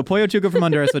 So Pollo Chuco from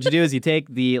Honduras, what you do is you take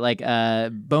the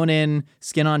bone-in,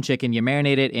 skin-on chicken, you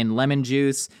marinate it in lemon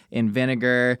juice, in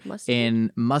vinegar,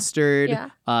 in mustard,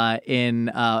 in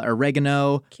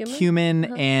oregano, cumin,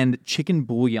 and chicken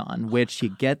bouillon, which you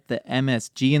get the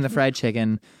MSG in the fried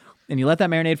chicken, and you let that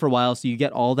marinate for a while so you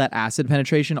get all that acid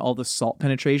penetration, all the salt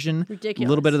penetration, ridiculous, a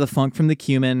little bit of the funk from the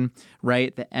cumin,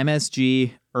 right? The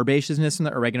MSG, herbaceousness from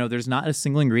the oregano. There's not a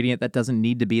single ingredient that doesn't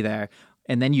need to be there.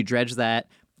 And then you dredge that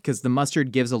because the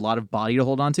mustard gives a lot of body to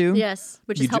hold on to. Yes,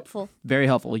 which is helpful. Very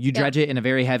helpful. You dredge it in a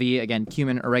very heavy, again,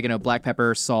 cumin, oregano, black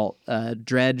pepper, salt,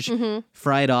 dredge,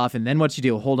 fry it off, and then what you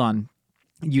do, hold on,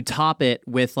 you top it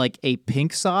with like a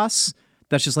pink sauce.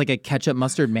 That's just like a ketchup,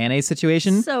 mustard, mayonnaise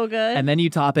situation. So good. And then you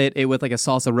top it with like a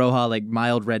salsa roja, like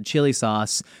mild red chili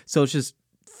sauce. So it's just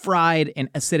fried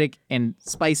and acidic and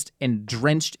spiced and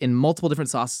drenched in multiple different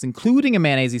sauces, including a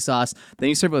mayonnaise sauce. Then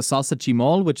you serve it with salsa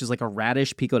chimol, which is like a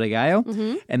radish pico de gallo.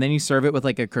 And then you serve it with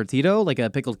like a curtido, like a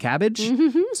pickled cabbage.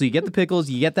 So you get the pickles,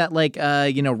 you get that like,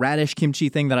 radish kimchi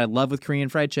thing that I love with Korean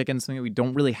fried chicken, something that we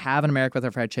don't really have in America with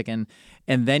our fried chicken.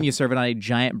 And then you serve it on a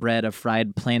giant bread of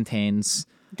fried plantains.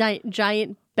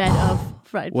 Giant bed of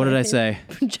fried What plantains. did I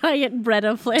say? Giant bread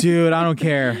of plantains. Dude, I don't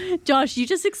care. Josh, you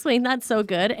just explained that so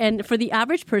good. And for the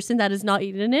average person that has not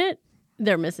eaten it,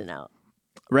 they're missing out.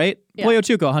 Right? Yeah. Pollo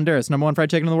Chuco, Honduras, number 1 fried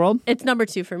chicken in the world. It's number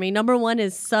 2 for me. Number 1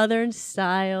 is Southern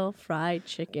style fried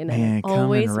chicken. And Man, it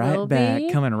always will be.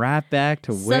 coming right back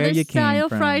to where Southern you came style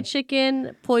from. fried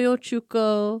chicken, Pollo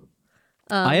Chuco,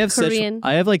 I have Korean.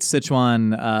 I have like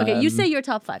Sichuan. Okay, you say your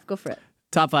top 5. Go for it.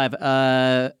 Top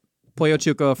 5. Pollo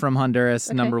Chuco from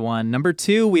Honduras, number 1. Number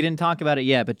 2, we didn't talk about it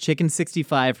yet, but Chicken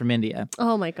 65 from India.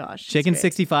 Oh my gosh. Chicken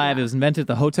 65, it was invented at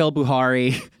the Hotel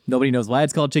Buhari. Nobody knows why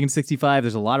it's called Chicken 65.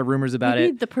 There's a lot of rumors about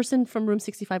Maybe it. the person from Room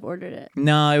 65 ordered it.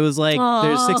 No, it was like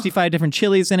there's 65 different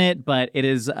chilies in it, but it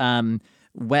is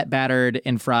wet battered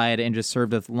and fried and just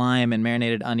served with lime and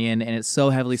marinated onion, and it's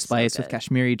so heavily spiced with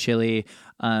Kashmiri chili.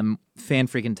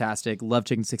 Fan-freaking-tastic. Love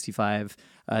Chicken 65.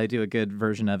 They do a good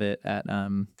version of it at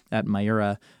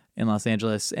Mayura in Los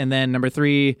Angeles. And then number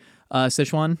 3,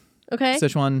 Sichuan. Okay.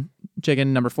 Sichuan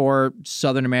chicken. Number 4,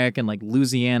 Southern American, like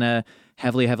Louisiana,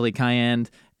 heavily cayenne.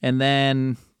 And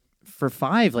then for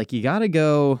 5, like you gotta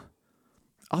go,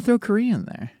 I'll throw Korean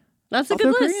there. That's a I'll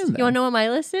good throw list. Korean there. You want to know what my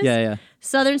list is? Yeah.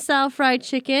 Southern style fried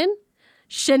chicken,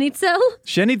 schnitzel,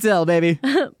 Schnitzel, baby.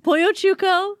 pollo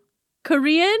chuco,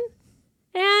 Korean,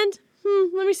 and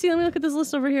let me see. Let me look at this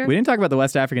list over here. We didn't talk about the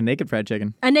West African naked fried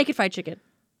chicken. And naked fried chicken.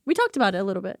 We talked about it a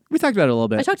little bit. We talked about it a little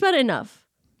bit. I talked about it enough.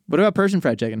 What about Persian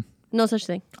fried chicken? No such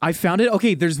thing. I found it.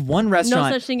 Okay, there's one restaurant.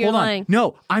 No such thing. You're Hold on. lying.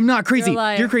 No, I'm not crazy. You're a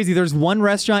liar. You're crazy. There's one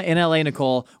restaurant in LA,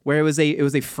 Nicole, where it was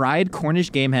a fried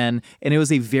Cornish game hen, and it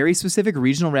was a very specific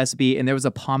regional recipe, and there was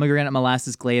a pomegranate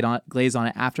molasses glaze on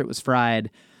it after it was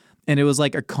fried. And it was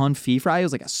like a confit fry. It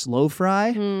was like a slow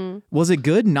fry. Was it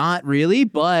good? Not really,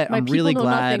 but My I'm people really know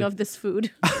glad. nothing of this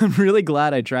food. I'm really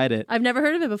glad I tried it. I've never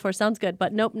heard of it before. Sounds good,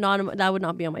 but nope, that would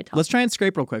not be on my top. Let's try and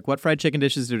scrape real quick. What fried chicken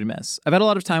dishes did we miss? I've had a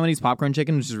lot of Taiwanese popcorn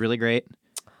chicken, which is really great.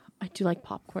 I do like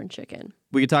popcorn chicken.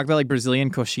 We could talk about like Brazilian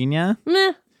coxinha,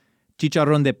 Meh,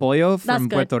 chicharrón de pollo That's from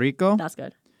good. Puerto Rico. that's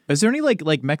good. Is there any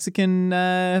like Mexican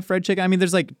fried chicken? I mean,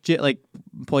 there's like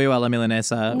pollo a la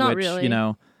milanesa, Not which really. you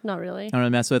know Not really. I don't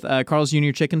really mess with. Carl's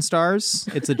Jr. Chicken Stars.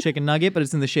 It's a chicken nugget, but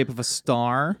it's in the shape of a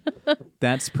star.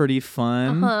 That's pretty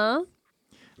fun. Huh?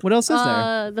 What else is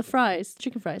there? The fries,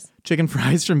 chicken fries. Chicken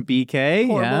fries from BK.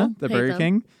 Horrible. Yeah, the Hate Burger them.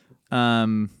 King.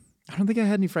 I don't think I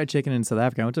had any fried chicken in South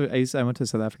Africa. I went to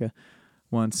South Africa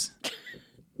once.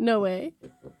 No way.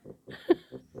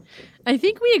 I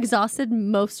think we exhausted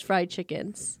most fried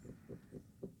chickens.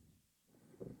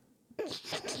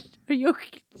 Are you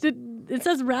okay? It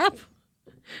says wrap?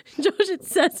 Josh, it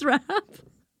says wrap.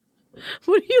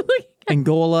 What are you looking at?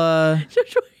 Angola,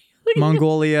 Josh, what are you looking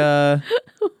Mongolia.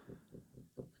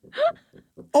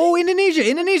 Oh, Indonesia.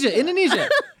 Malaysia.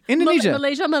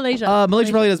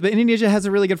 Malaysia probably does, but Indonesia has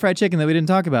a really good fried chicken that we didn't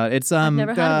talk about. It's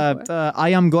never had it before.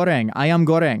 ayam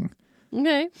goreng.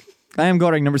 Okay. Ayam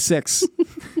goreng number 6.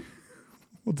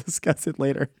 We'll discuss it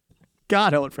later.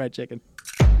 God, I want fried chicken.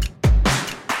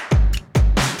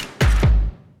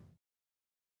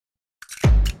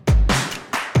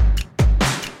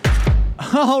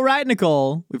 All right,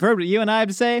 Nicole. We've heard what you and I have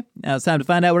to say. Now it's time to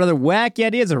find out what other wacky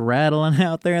ideas are rattling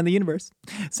out there in the universe.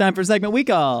 It's time for a segment we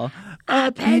call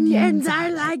Opinions are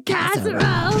like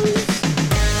casseroles.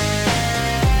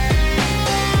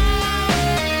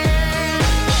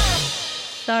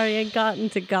 Sorry, I got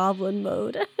into goblin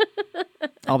mode.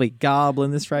 I'll be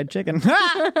gobbling this fried chicken.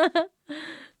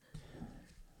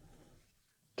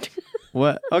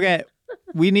 What? Okay,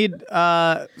 we need.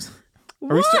 Are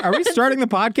we starting the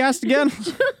podcast again?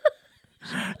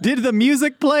 Did the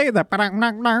music play? And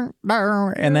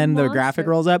then the graphic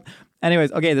rolls up.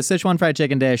 Anyways, okay, the Sichuan fried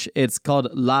chicken dish, it's called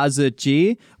La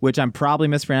Ziqi, which I'm probably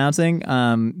mispronouncing.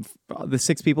 The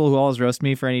 6 people who always roast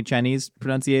me for any Chinese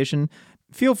pronunciation,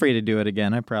 feel free to do it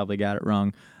again. I probably got it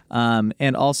wrong.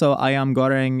 And also, ayam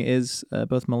goreng is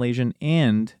both Malaysian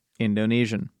and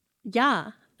Indonesian.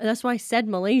 Yeah, that's why I said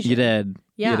Malaysia. You did.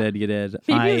 Yeah. You did.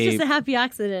 Maybe it was just a happy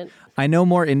accident. I know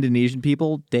more Indonesian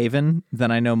people, Davin,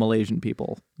 than I know Malaysian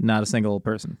people. Not a single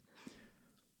person.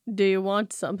 Do you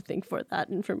want something for that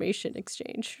information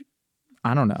exchange?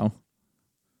 I don't know.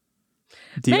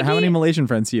 How Maggie- many Malaysian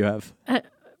friends do you have?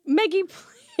 Maggie,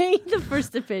 play the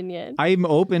first opinion. I'm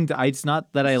open to. It's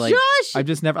not that I like. Josh! I've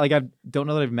just never like. I don't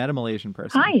know that I've met a Malaysian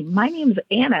person. Hi, my name's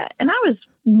Anna, and I was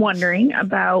wondering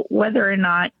about whether or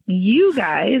not you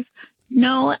guys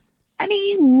know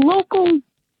any local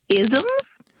isms.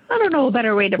 I don't know a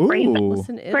better way to phrase it. Ooh.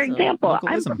 Listen, For Ism. example, I'm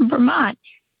Localism. from Vermont,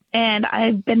 and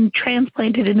I've been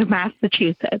transplanted into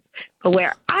Massachusetts. But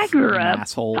where I grew up,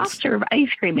 Assholes. soft serve ice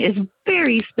cream is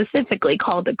very specifically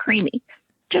called a creamy.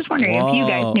 Just wondering if you Whoa.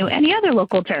 guys knew any other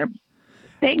local terms.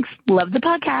 Thanks. Love the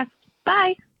podcast.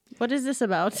 Bye. What is this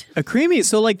about? A creamy.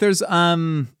 So like, there's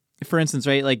for instance,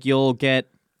 right? Like you'll get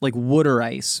like water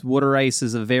ice. Water ice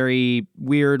is a very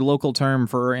weird local term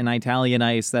for an Italian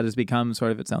ice that has become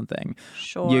sort of its own thing.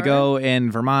 Sure. You go in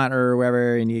Vermont or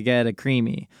wherever, and you get a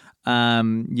creamy.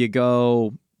 You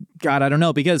go, God, I don't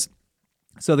know, because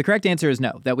so the correct answer is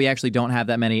no, that we actually don't have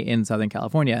that many in Southern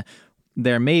California.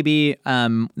 There may be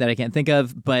that I can't think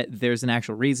of, but there's an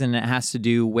actual reason. It has to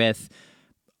do with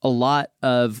a lot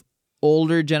of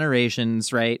older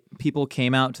generations, right? People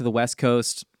came out to the West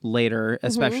Coast later,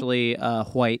 especially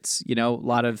whites. You know, a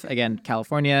lot of, again,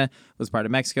 California was part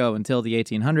of Mexico until the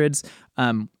 1800s.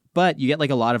 But you get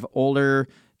like a lot of older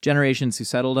generations who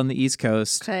settled on the East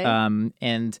Coast. Okay.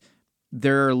 And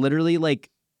there are literally like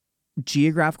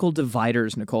geographical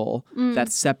dividers, Nicole,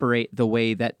 that separate the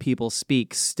way that people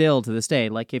speak still to this day.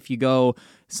 Like if you go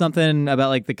something about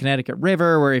like the Connecticut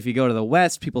River, where if you go to the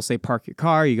west, people say park your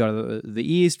car. You go to the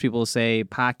east, people say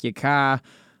park your car.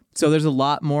 So there's a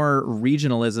lot more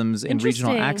regionalisms and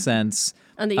regional Interesting. accents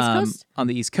On the East Coast? on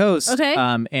the East Coast, Okay.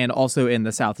 and also in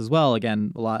the South as well.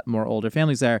 Again, a lot more older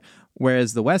families there.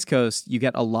 Whereas the West Coast, you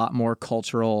get a lot more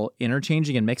cultural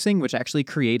interchanging and mixing, which actually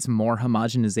creates more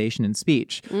homogenization in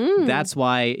speech. That's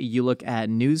why you look at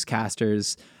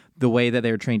newscasters, the way that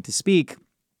they're trained to speak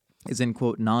is in,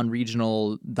 quote,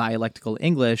 non-regional dialectical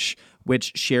English,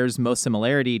 which shares most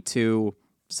similarity to,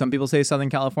 some people say Southern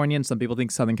Californian, some people think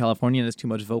Southern Californian is too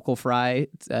much vocal fry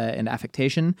and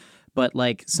affectation, but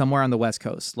like somewhere on the West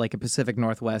Coast, like a Pacific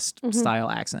Northwest style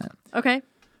accent. Okay.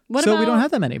 What So about, we don't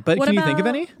have that many, but what can you think of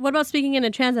about- any? What about speaking in a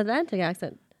transatlantic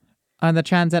accent? On the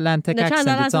transatlantic The accent,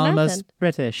 transatlantic it's almost accent.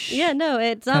 British. Yeah, no,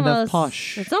 it's Kind of almost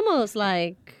posh. It's almost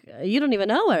like you don't even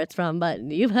know where it's from, but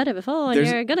you've heard it before, and There's-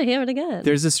 you're gonna hear it again.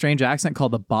 There's a strange accent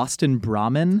called the Boston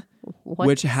Brahmin, What?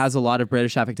 which has a lot of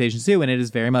British affectations too, and it is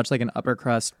very much like an upper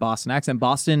crust Boston accent.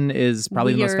 Boston is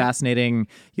probably the most Weird. fascinating.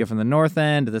 You go from the north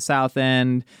end to the south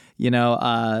end,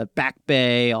 Back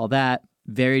Bay, all that.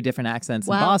 Very different accents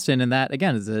in Wow. Boston, and that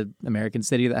again is an American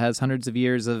city that has hundreds of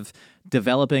years of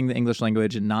developing the English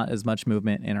language and not as much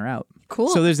movement in or out. Cool.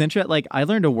 So there's interest. Like I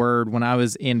learned a word when I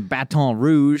was in Baton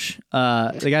Rouge.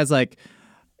 The guy's like,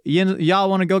 y'all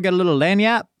want to go get a little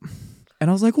lanyap? And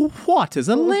I was like, what is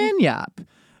a lanyap?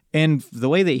 And the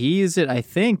way that he used it, I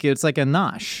think it's like a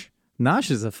nosh.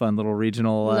 Nosh is a fun little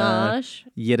regional Nosh.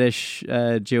 Yiddish,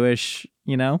 Jewish,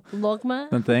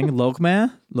 Lokma. thing.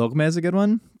 Lokmeh. Lokmeh is a good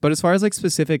one. But as far as like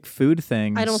specific food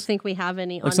things, I don't think we have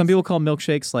any. like some people call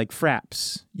milkshakes like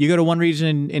fraps. You go to one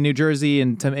region in New Jersey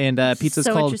and pizza's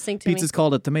So called interesting to me. pizza's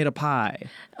called a tomato pie.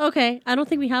 Okay, I don't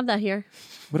think we have that here.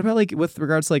 What about like with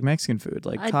regards to like Mexican food,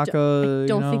 like taco? I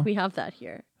don't think we have that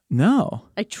here. No,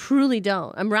 I truly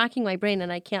don't. I'm racking my brain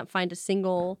and I can't find a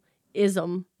single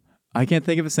ism. I can't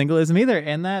think of a single ism either,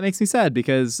 and that makes me sad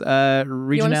because start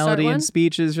regionality one? in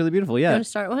speech is really beautiful. You Yeah, want to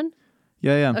start one?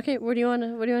 yeah. Okay, what do you want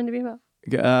to be about?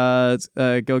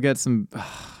 Go get some.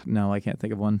 No, I can't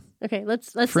think of one. Okay,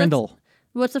 let's Frindle,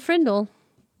 What's a frindle?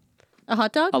 A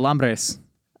hot dog? alambres,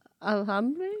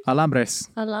 Alhambre? alambres.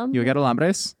 Alhambre? You get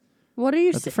alambres? What are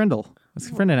you That's a saying? frindle. Let's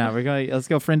frind it now. Let's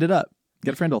go frind it up.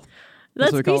 Get a frindle.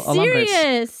 Let's what we be call alambres.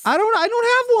 serious. I don't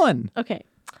have one. Okay.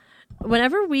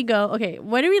 Whenever we go, okay,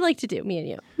 what do we like to do, me and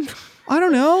you? I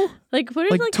don't know. Like what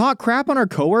is Like like talk crap on our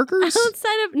coworkers?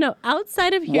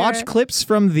 outside of here. Watch clips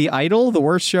from The Idol, the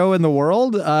worst show in the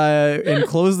world, and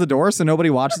close the door so nobody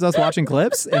watches us watching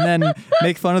clips, and then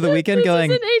make fun of the weekend going,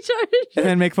 This is an HR and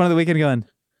then make fun of the weekend going,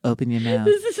 open your mouth.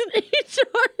 This is an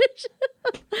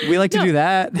HR We like to do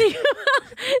that.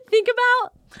 Think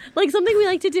about like something we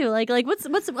like to do. Like what's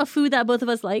a food that both of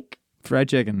us like? Fried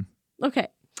chicken. Okay.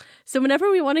 So whenever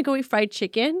we want to go eat fried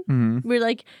chicken, we're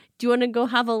like, do you want to go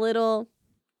have a little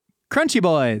Crunchy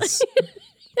Boys.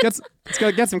 Let's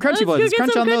go get some Crunchy Boys. Let's Let's go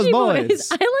crunch get on some those Crunchy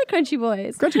boys. I like Crunchy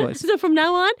Boys. Crunchy Boys. So from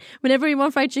now on, whenever we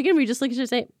want fried chicken, we just look at you and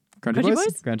say, Crunchy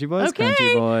Boys? Crunchy Boys? Okay.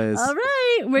 Crunchy Boys. All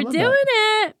right, we're love doing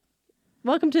it.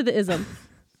 Welcome to the ism.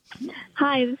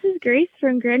 Hi, this is Grace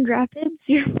from Grand Rapids.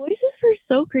 Your voices were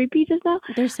so creepy just now.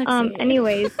 They're sexy.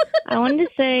 Anyways, I wanted to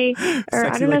say, or I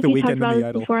Sexy don't know like if the you talked Weeknd about and The this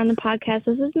Idol. before on the podcast.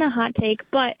 This isn't a hot take,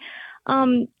 but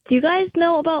do you guys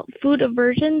know about food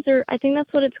aversions? Or I think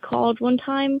that's what it's called. One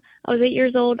time, I was 8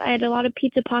 years old. I had a lot of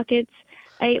pizza pockets.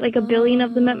 I ate like a billion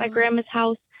of them at my grandma's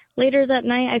house. Later that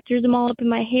night, I threw them all up in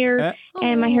my hair,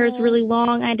 and my hair is really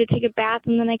long. I had to take a bath,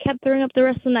 and then I kept throwing up the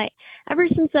rest of the night. Ever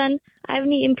since then, I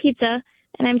haven't eaten pizza,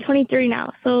 and I'm 23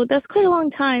 now, so that's quite a long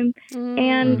time,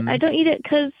 and I don't eat it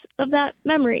because of that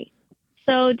memory.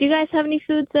 So do you guys have any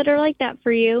foods that are like that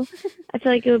for you? I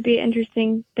feel like it would be an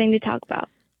interesting thing to talk about.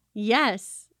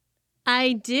 Yes,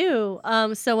 I do.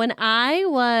 So when I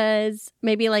was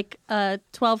maybe like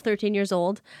 12, 13 years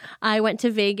old, I went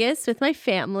to Vegas with my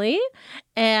family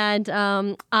and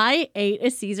I ate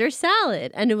a Caesar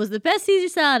salad and it was the best Caesar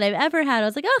salad I've ever had. I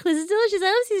was like, oh, this is delicious. I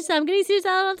love Caesar salad. I'm going to eat Caesar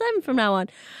salad all the time from now on.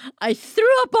 I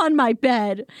threw up on my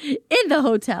bed in the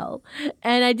hotel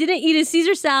and I didn't eat a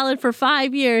Caesar salad for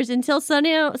 5 years until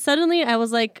suddenly I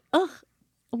was like, ugh.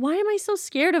 Why am I so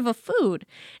scared of a food?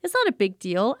 It's not a big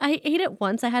deal. I ate it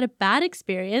once. I had a bad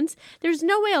experience. There's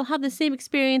no way I'll have the same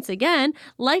experience again.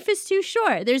 Life is too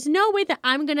short. There's no way that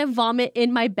I'm going to vomit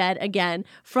in my bed again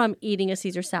from eating a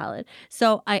Caesar salad.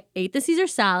 So I ate the Caesar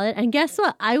salad, and guess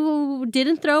what? I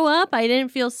didn't throw up. I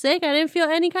didn't feel sick. I didn't feel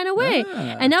any kind of way.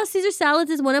 And now Caesar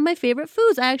salads is one of my favorite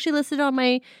foods. I actually listed it on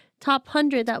my top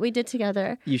 100 that we did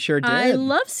together. You sure did. I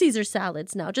love Caesar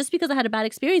salads now. Just because I had a bad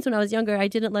experience when I was younger, I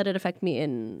didn't let it affect me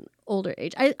in older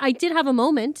age. I did have a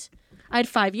moment. I had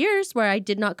 5 years where I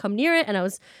did not come near it and I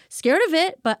was scared of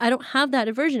it, but I don't have that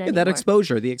aversion anymore. That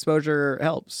the exposure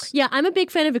helps. Yeah, I'm a big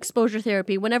fan of exposure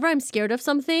therapy. Whenever I'm scared of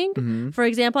something, for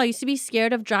example, I used to be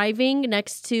scared of driving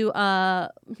next to,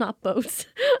 not boats.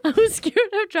 I was scared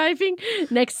of driving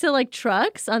next to like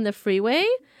trucks on the freeway.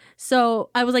 So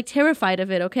I was like terrified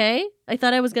of it, okay? I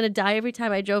thought I was going to die every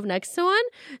time I drove next to one.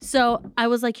 So I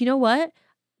was like, you know what?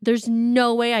 There's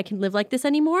no way I can live like this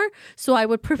anymore. So I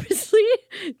would purposely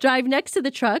drive next to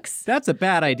the trucks. That's a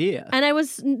bad idea. And I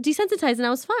was desensitized and I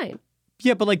was fine.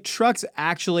 Yeah, but like trucks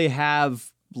actually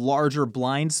have larger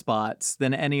blind spots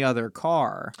than any other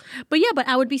car. But yeah, but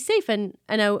I would be safe and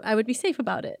I would be safe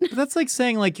about it. But that's like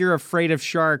saying like you're afraid of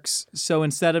sharks. So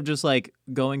instead of just like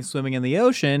going swimming in the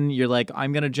ocean, you're like,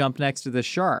 I'm going to jump next to the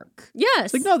shark. Yes.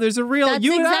 It's like, no, there's a real, That's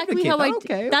you would exactly advocate. how I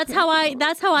Okay,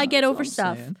 that's how I get over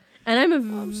stuff. saying. And I'm a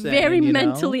very saying, you know.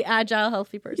 mentally agile,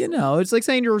 healthy person. You know, it's like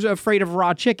saying you're afraid of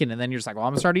raw chicken, and then you're just like, well,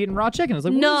 I'm going to start eating raw chicken. It's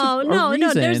like, well, No,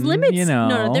 there's a there's reason, limits. You know.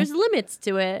 No, there's limits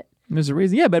to it. There's a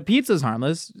reason. Yeah, but pizza's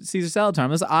harmless. Caesar salad's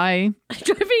harmless.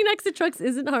 Driving next to trucks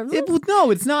isn't harmless.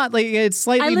 No, it's not. Like, it's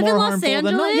I slightly live more in Los harmful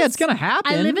Angeles. than... Yeah, it's going to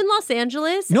happen. I live in Los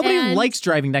Angeles. Nobody and likes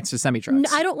driving next to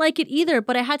semi-trucks. I don't like it either,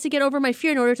 but I had to get over my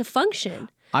fear in order to function.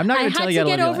 I'm not I going to had tell to you how to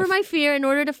get live your over life. my fear in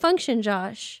order to function,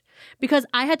 Josh. Because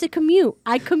I had to commute.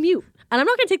 I commute. And I'm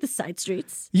not going to take the side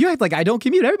streets. You act like I don't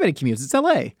commute. Everybody commutes. It's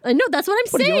L.A. I know, that's what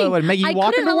I'm What, do you saying. want to make you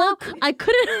walk couldn't into allow, work? I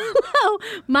couldn't allow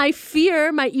my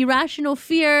fear, my irrational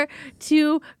fear,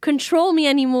 to control me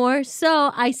anymore.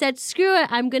 So I said, screw it.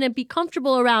 I'm going to be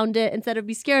comfortable around it instead of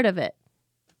be scared of it.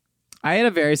 I had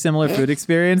a very similar food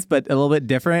experience, but a little bit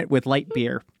different with light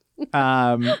beer.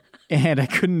 And I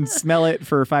couldn't smell it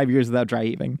for 5 years without dry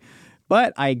heaving.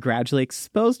 But I gradually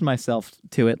exposed myself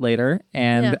to it later,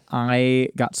 and Yeah. I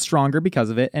got stronger because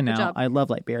of it, and now job. I love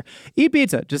light beer. Eat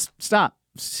pizza. Just stop.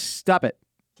 Stop it.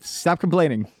 Stop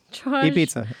complaining. Josh, Eat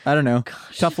pizza. I don't know.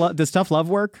 Tough love. Does tough love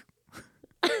work?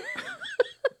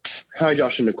 Hi,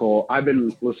 Josh and Nicole. I've been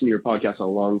listening to your podcast a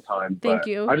long time. Thank but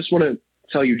you. I just want to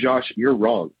tell you, Josh, you're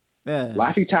wrong. Yeah.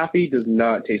 Laffy Taffy does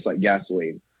not taste like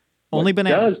gasoline. Only What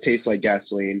banana. does taste like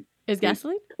gasoline Is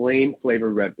gasoline? plain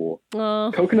flavored Red Bull.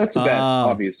 Coconut's the best, Oh.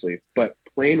 obviously, but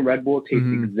plain Red Bull tastes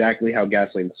Mhm. exactly how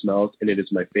gasoline smells, and it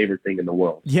is my favorite thing in the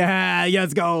world. Yeah,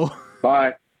 let's go.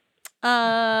 Bye.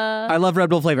 I love Red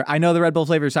Bull flavor. I know the Red Bull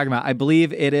flavor you're talking about. I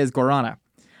believe it is Guarana.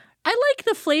 I like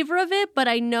the flavor of it, but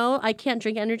I know I can't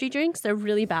drink energy drinks. They're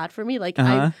really bad for me. Like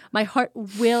my heart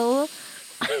will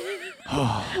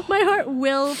my heart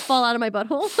will fall out of my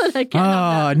butthole. And I can't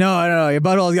have that. No. Your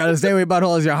butthole's got to stay where your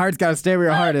butthole is. Your heart's got to stay where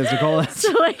your heart is, Nicole.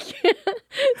 So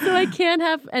I can't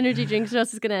have energy drinks or else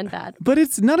it's going to end bad. But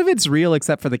none of it's real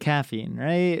except for the caffeine,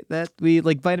 right? That we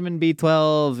like vitamin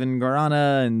B12 and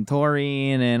guarana and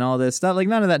taurine and all this stuff. Like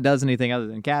none of that does anything other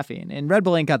than caffeine. And Red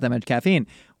Bull ain't got that much caffeine.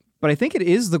 But I think it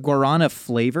is the guarana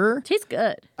flavor. Tastes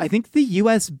good. I think the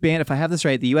U.S. banned, if I have this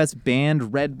right, the U.S.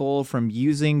 banned Red Bull from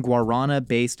using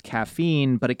guarana-based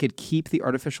caffeine, but it could keep the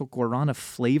artificial guarana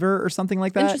flavor or something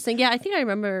like that. Interesting. Yeah, I think I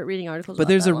remember reading articles But about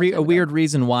there's that a weird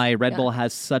reason why Red Bull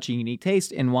has such a unique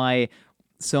taste and why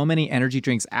so many energy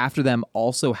drinks after them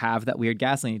also have that weird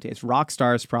gasoline taste.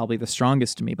 Rockstar is probably the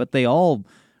strongest to me, but they all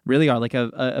really are like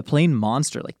a plain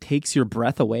monster, like takes your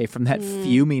breath away from that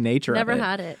fumey nature Never of it.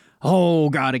 had it. Oh,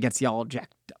 God, it gets you all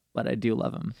jacked up. But I do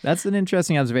love them. That's an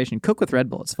interesting observation. Cook with Red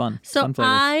Bull. It's fun. Fun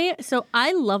flavor.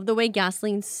 I love the way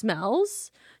gasoline smells.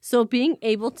 So being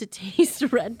able to taste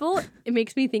Red Bull, it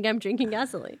makes me think I'm drinking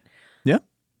gasoline. Yeah.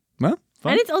 Well,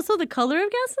 fun. And it's also the color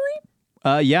of gasoline?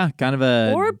 Yeah, kind of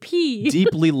a Or pee.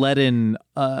 deeply leaden,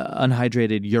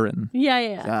 unhydrated urine.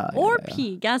 Yeah. Or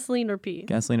pee. Gasoline or pee.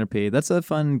 Gasoline or pee. That's a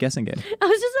fun guessing game. I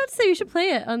was just about to say you should play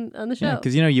it on the show. Yeah,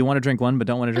 because you want to drink one but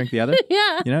don't want to drink the other.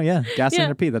 Yeah. Gasoline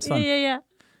or pee. That's fun. Yeah.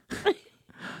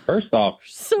 First off,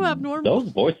 So abnormal.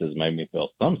 those voices made me feel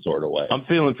some sort of way. I'm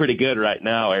feeling pretty good right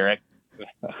now, Eric.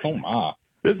 Oh my!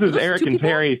 This is Eric two and people?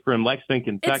 Perry from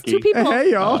Lexington, It's Kentucky. 2 people.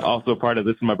 Hey, y'all. Also part of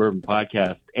This Is My Bourbon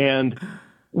podcast, and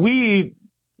we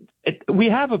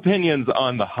have opinions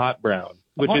on the hot brown,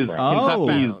 which Hot is brown.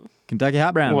 Kentucky's, Kentucky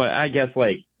Hot Brown. well, I guess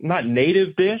like not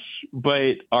native dish,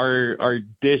 but our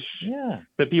dish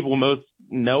that people most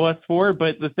know us for.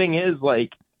 But the thing is,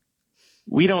 like,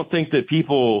 we don't think that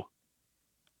people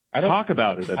talk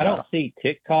about it enough. I don't see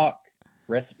TikTok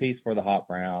recipes for the hot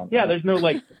brown. Yeah, there's no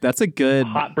like That's a good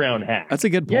hot brown hack. That's a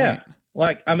good point. Yeah,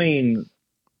 like I mean,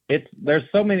 there's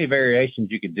so many variations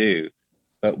you could do,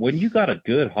 but when you got a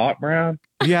good hot brown,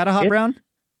 Have you had a hot brown?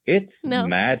 it's No.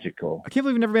 magical. I can't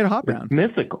believe you've never made a hot brown.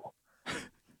 mythical.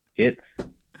 It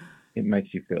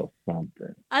makes you feel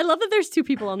something. I love that there's 2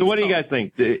 people on So this what do you call. guys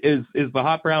think? Is the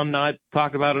hot brown not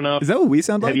talked about enough? Is that what we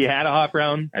sound like? Have you had a hot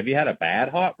brown? Have you had a bad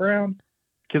hot brown?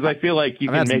 Because I feel like you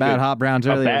I've can had some make bad a hot browns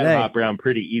bad earlier today. hot brown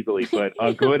pretty easily, but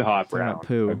a good hot brown, Not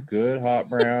poo. A good hot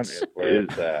brown is where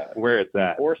it's at. where it's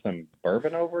at. Pour some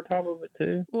bourbon over top of it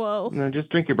too. Whoa. No, just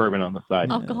drink your bourbon on the side.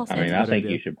 Alcohol I mean, stands. I think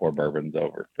idea. you should pour bourbons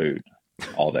over food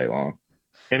all day long.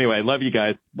 Anyway, love you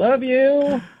guys. Love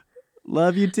you.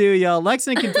 Love you too, y'all.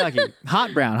 Lexington, Kentucky.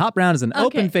 Hot brown. Hot brown is an Okay.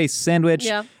 open-faced sandwich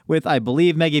Yeah. with, I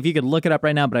believe, Maggie, if you could look it up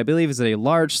right now, but I believe is it a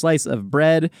large slice of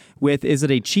bread with, is it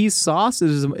a cheese sauce?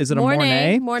 Is it a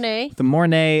Mornay? Mornay. The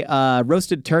Mornay,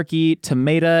 roasted turkey,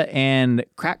 tomato, and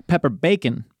cracked pepper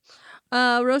bacon.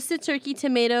 Roasted turkey,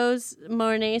 tomatoes,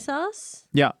 Mornay sauce.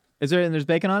 Yeah. There's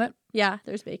bacon on it? Yeah,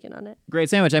 there's bacon on it. Great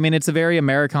sandwich. I mean, it's a very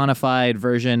Americanified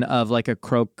version of like a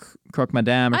croque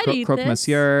madame or I'd eat croque this.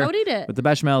 monsieur. I would eat it. With the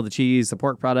bechamel, the cheese, the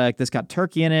pork product. This got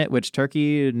turkey in it, which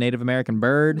turkey, Native American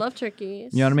bird. Love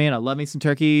turkeys. You know what I mean? I love me some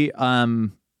turkey.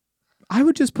 I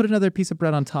would just put another piece of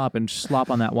bread on top and slop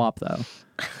on that wop, though.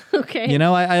 Okay. You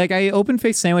know, I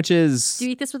open-faced sandwiches. Do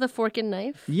you eat this with a fork and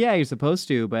knife? Yeah, you're supposed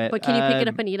to, but But can you pick it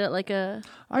up and eat it like a...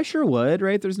 I sure would,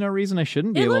 right? There's no reason I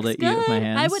shouldn't be It able looks to eat it with my good.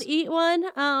 hands. I would eat one.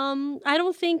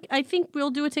 I think we'll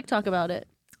do a TikTok about it.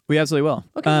 We absolutely will.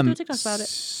 Okay, we'll do a TikTok about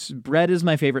it. Bread is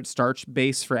my favorite starch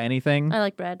base for anything. I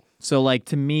like bread. So, like,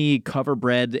 to me, cover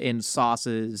bread in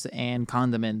sauces and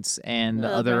condiments and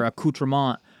other bread.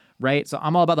 accoutrement, right? So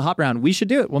I'm all about the hot brown. We should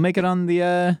do it. We'll make it on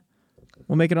the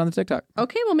TikTok.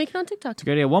 Okay, we'll make it on TikTok.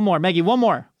 Good idea. One more. Maggie, one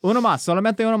more. Uno más.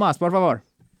 Solamente uno más, por favor.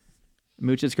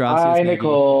 Muchas gracias, Hi, Maggie.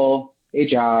 Nicole. Hey,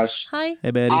 Josh. Hi.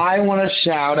 Hey, Betty. I want to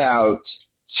shout out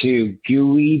to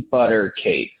Gooey Butter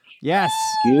Cake. Yes.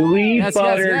 Gooey Yes,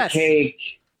 Butter yes. Cake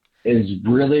is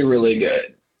really, really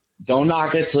good. Don't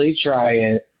knock it till you try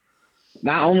it.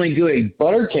 Not only Gooey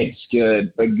Butter Cake's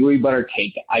good, but Gooey Butter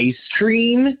Cake ice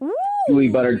cream, Gooey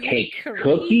Butter Cake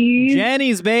cookies,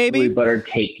 Jenny's, Gooey baby. Butter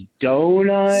Cake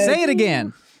donuts. Say it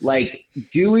again. Like,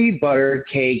 Gooey Butter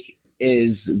Cake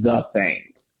is the thing.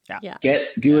 Yeah.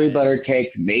 Get Gooey Butter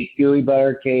Cake, make Gooey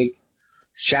Butter Cake.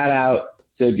 Shout out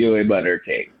to Gooey Butter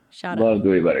Cake. Shout out. Love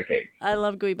Gooey Butter Cake. I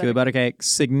love gooey butter. Gooey butter cake,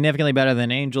 significantly better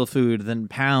than Angel Food, than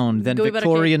Pound, than Gooey butter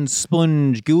Victorian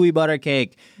Sponge. Gooey butter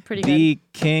cake. Pretty the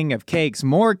king of cakes.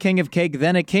 More king of cake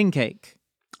than a king cake.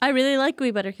 I really like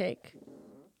gooey butter cake.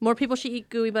 More people should eat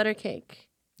gooey butter cake.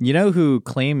 You know who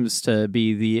claims to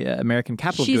be the American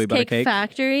capital of gooey butter Cheesecake cake?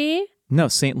 Factory. No,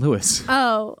 St. Louis.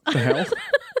 Oh. The hell?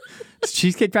 Does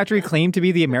Cheesecake Factory claim to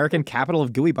be the American capital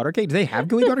of gooey butter cake? Do they have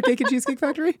gooey butter cake at Cheesecake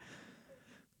Factory?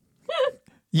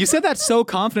 You said that so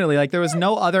confidently, like there was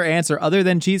no other answer other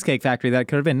than Cheesecake Factory that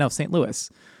could have been. No, St.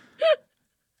 Louis.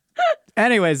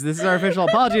 Anyways, this is our official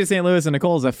apology to St. Louis, and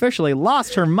Nicole's officially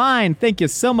lost her mind. Thank you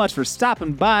so much for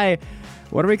stopping by.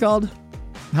 What are we called?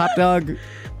 Hot dog.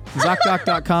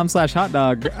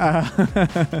 ZocDoc.com/hotdog.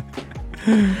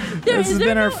 This has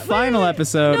been our final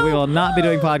episode. We will not be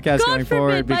doing podcasts going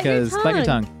forward because bite your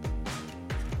tongue.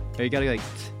 Oh, you gotta like.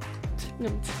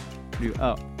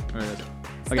 Oh, there it is.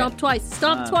 Okay. Stomp twice.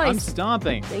 Stomp twice. I'm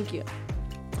stomping. Thank you.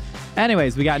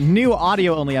 Anyways, we got new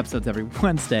audio-only episodes every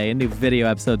Wednesday and new video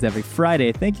episodes every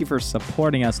Friday. Thank you for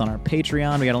supporting us on our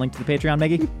Patreon. We got a link to the Patreon,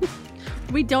 Maggie?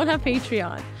 We don't have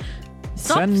Patreon.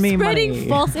 Stop Send me spreading money.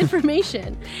 false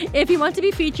information. If you want to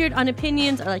be featured on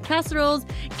Opinions or like Casseroles,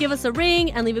 give us a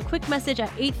ring and leave a quick message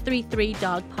at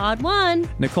 833-DOG-POD1.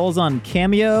 Nicole's on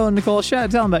Cameo. Nicole, tell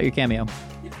them about your Cameo.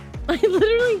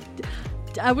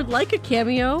 I would like a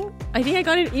cameo. I think I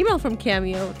got an email from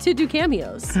Cameo to do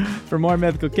cameos. For more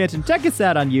Mythical Kitchen, check us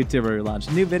out on YouTube where we launch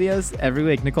new videos every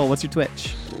week. Nicole, what's your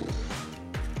Twitch?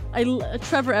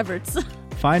 Trevor Everts.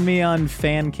 Find me on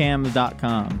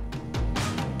fancam.com.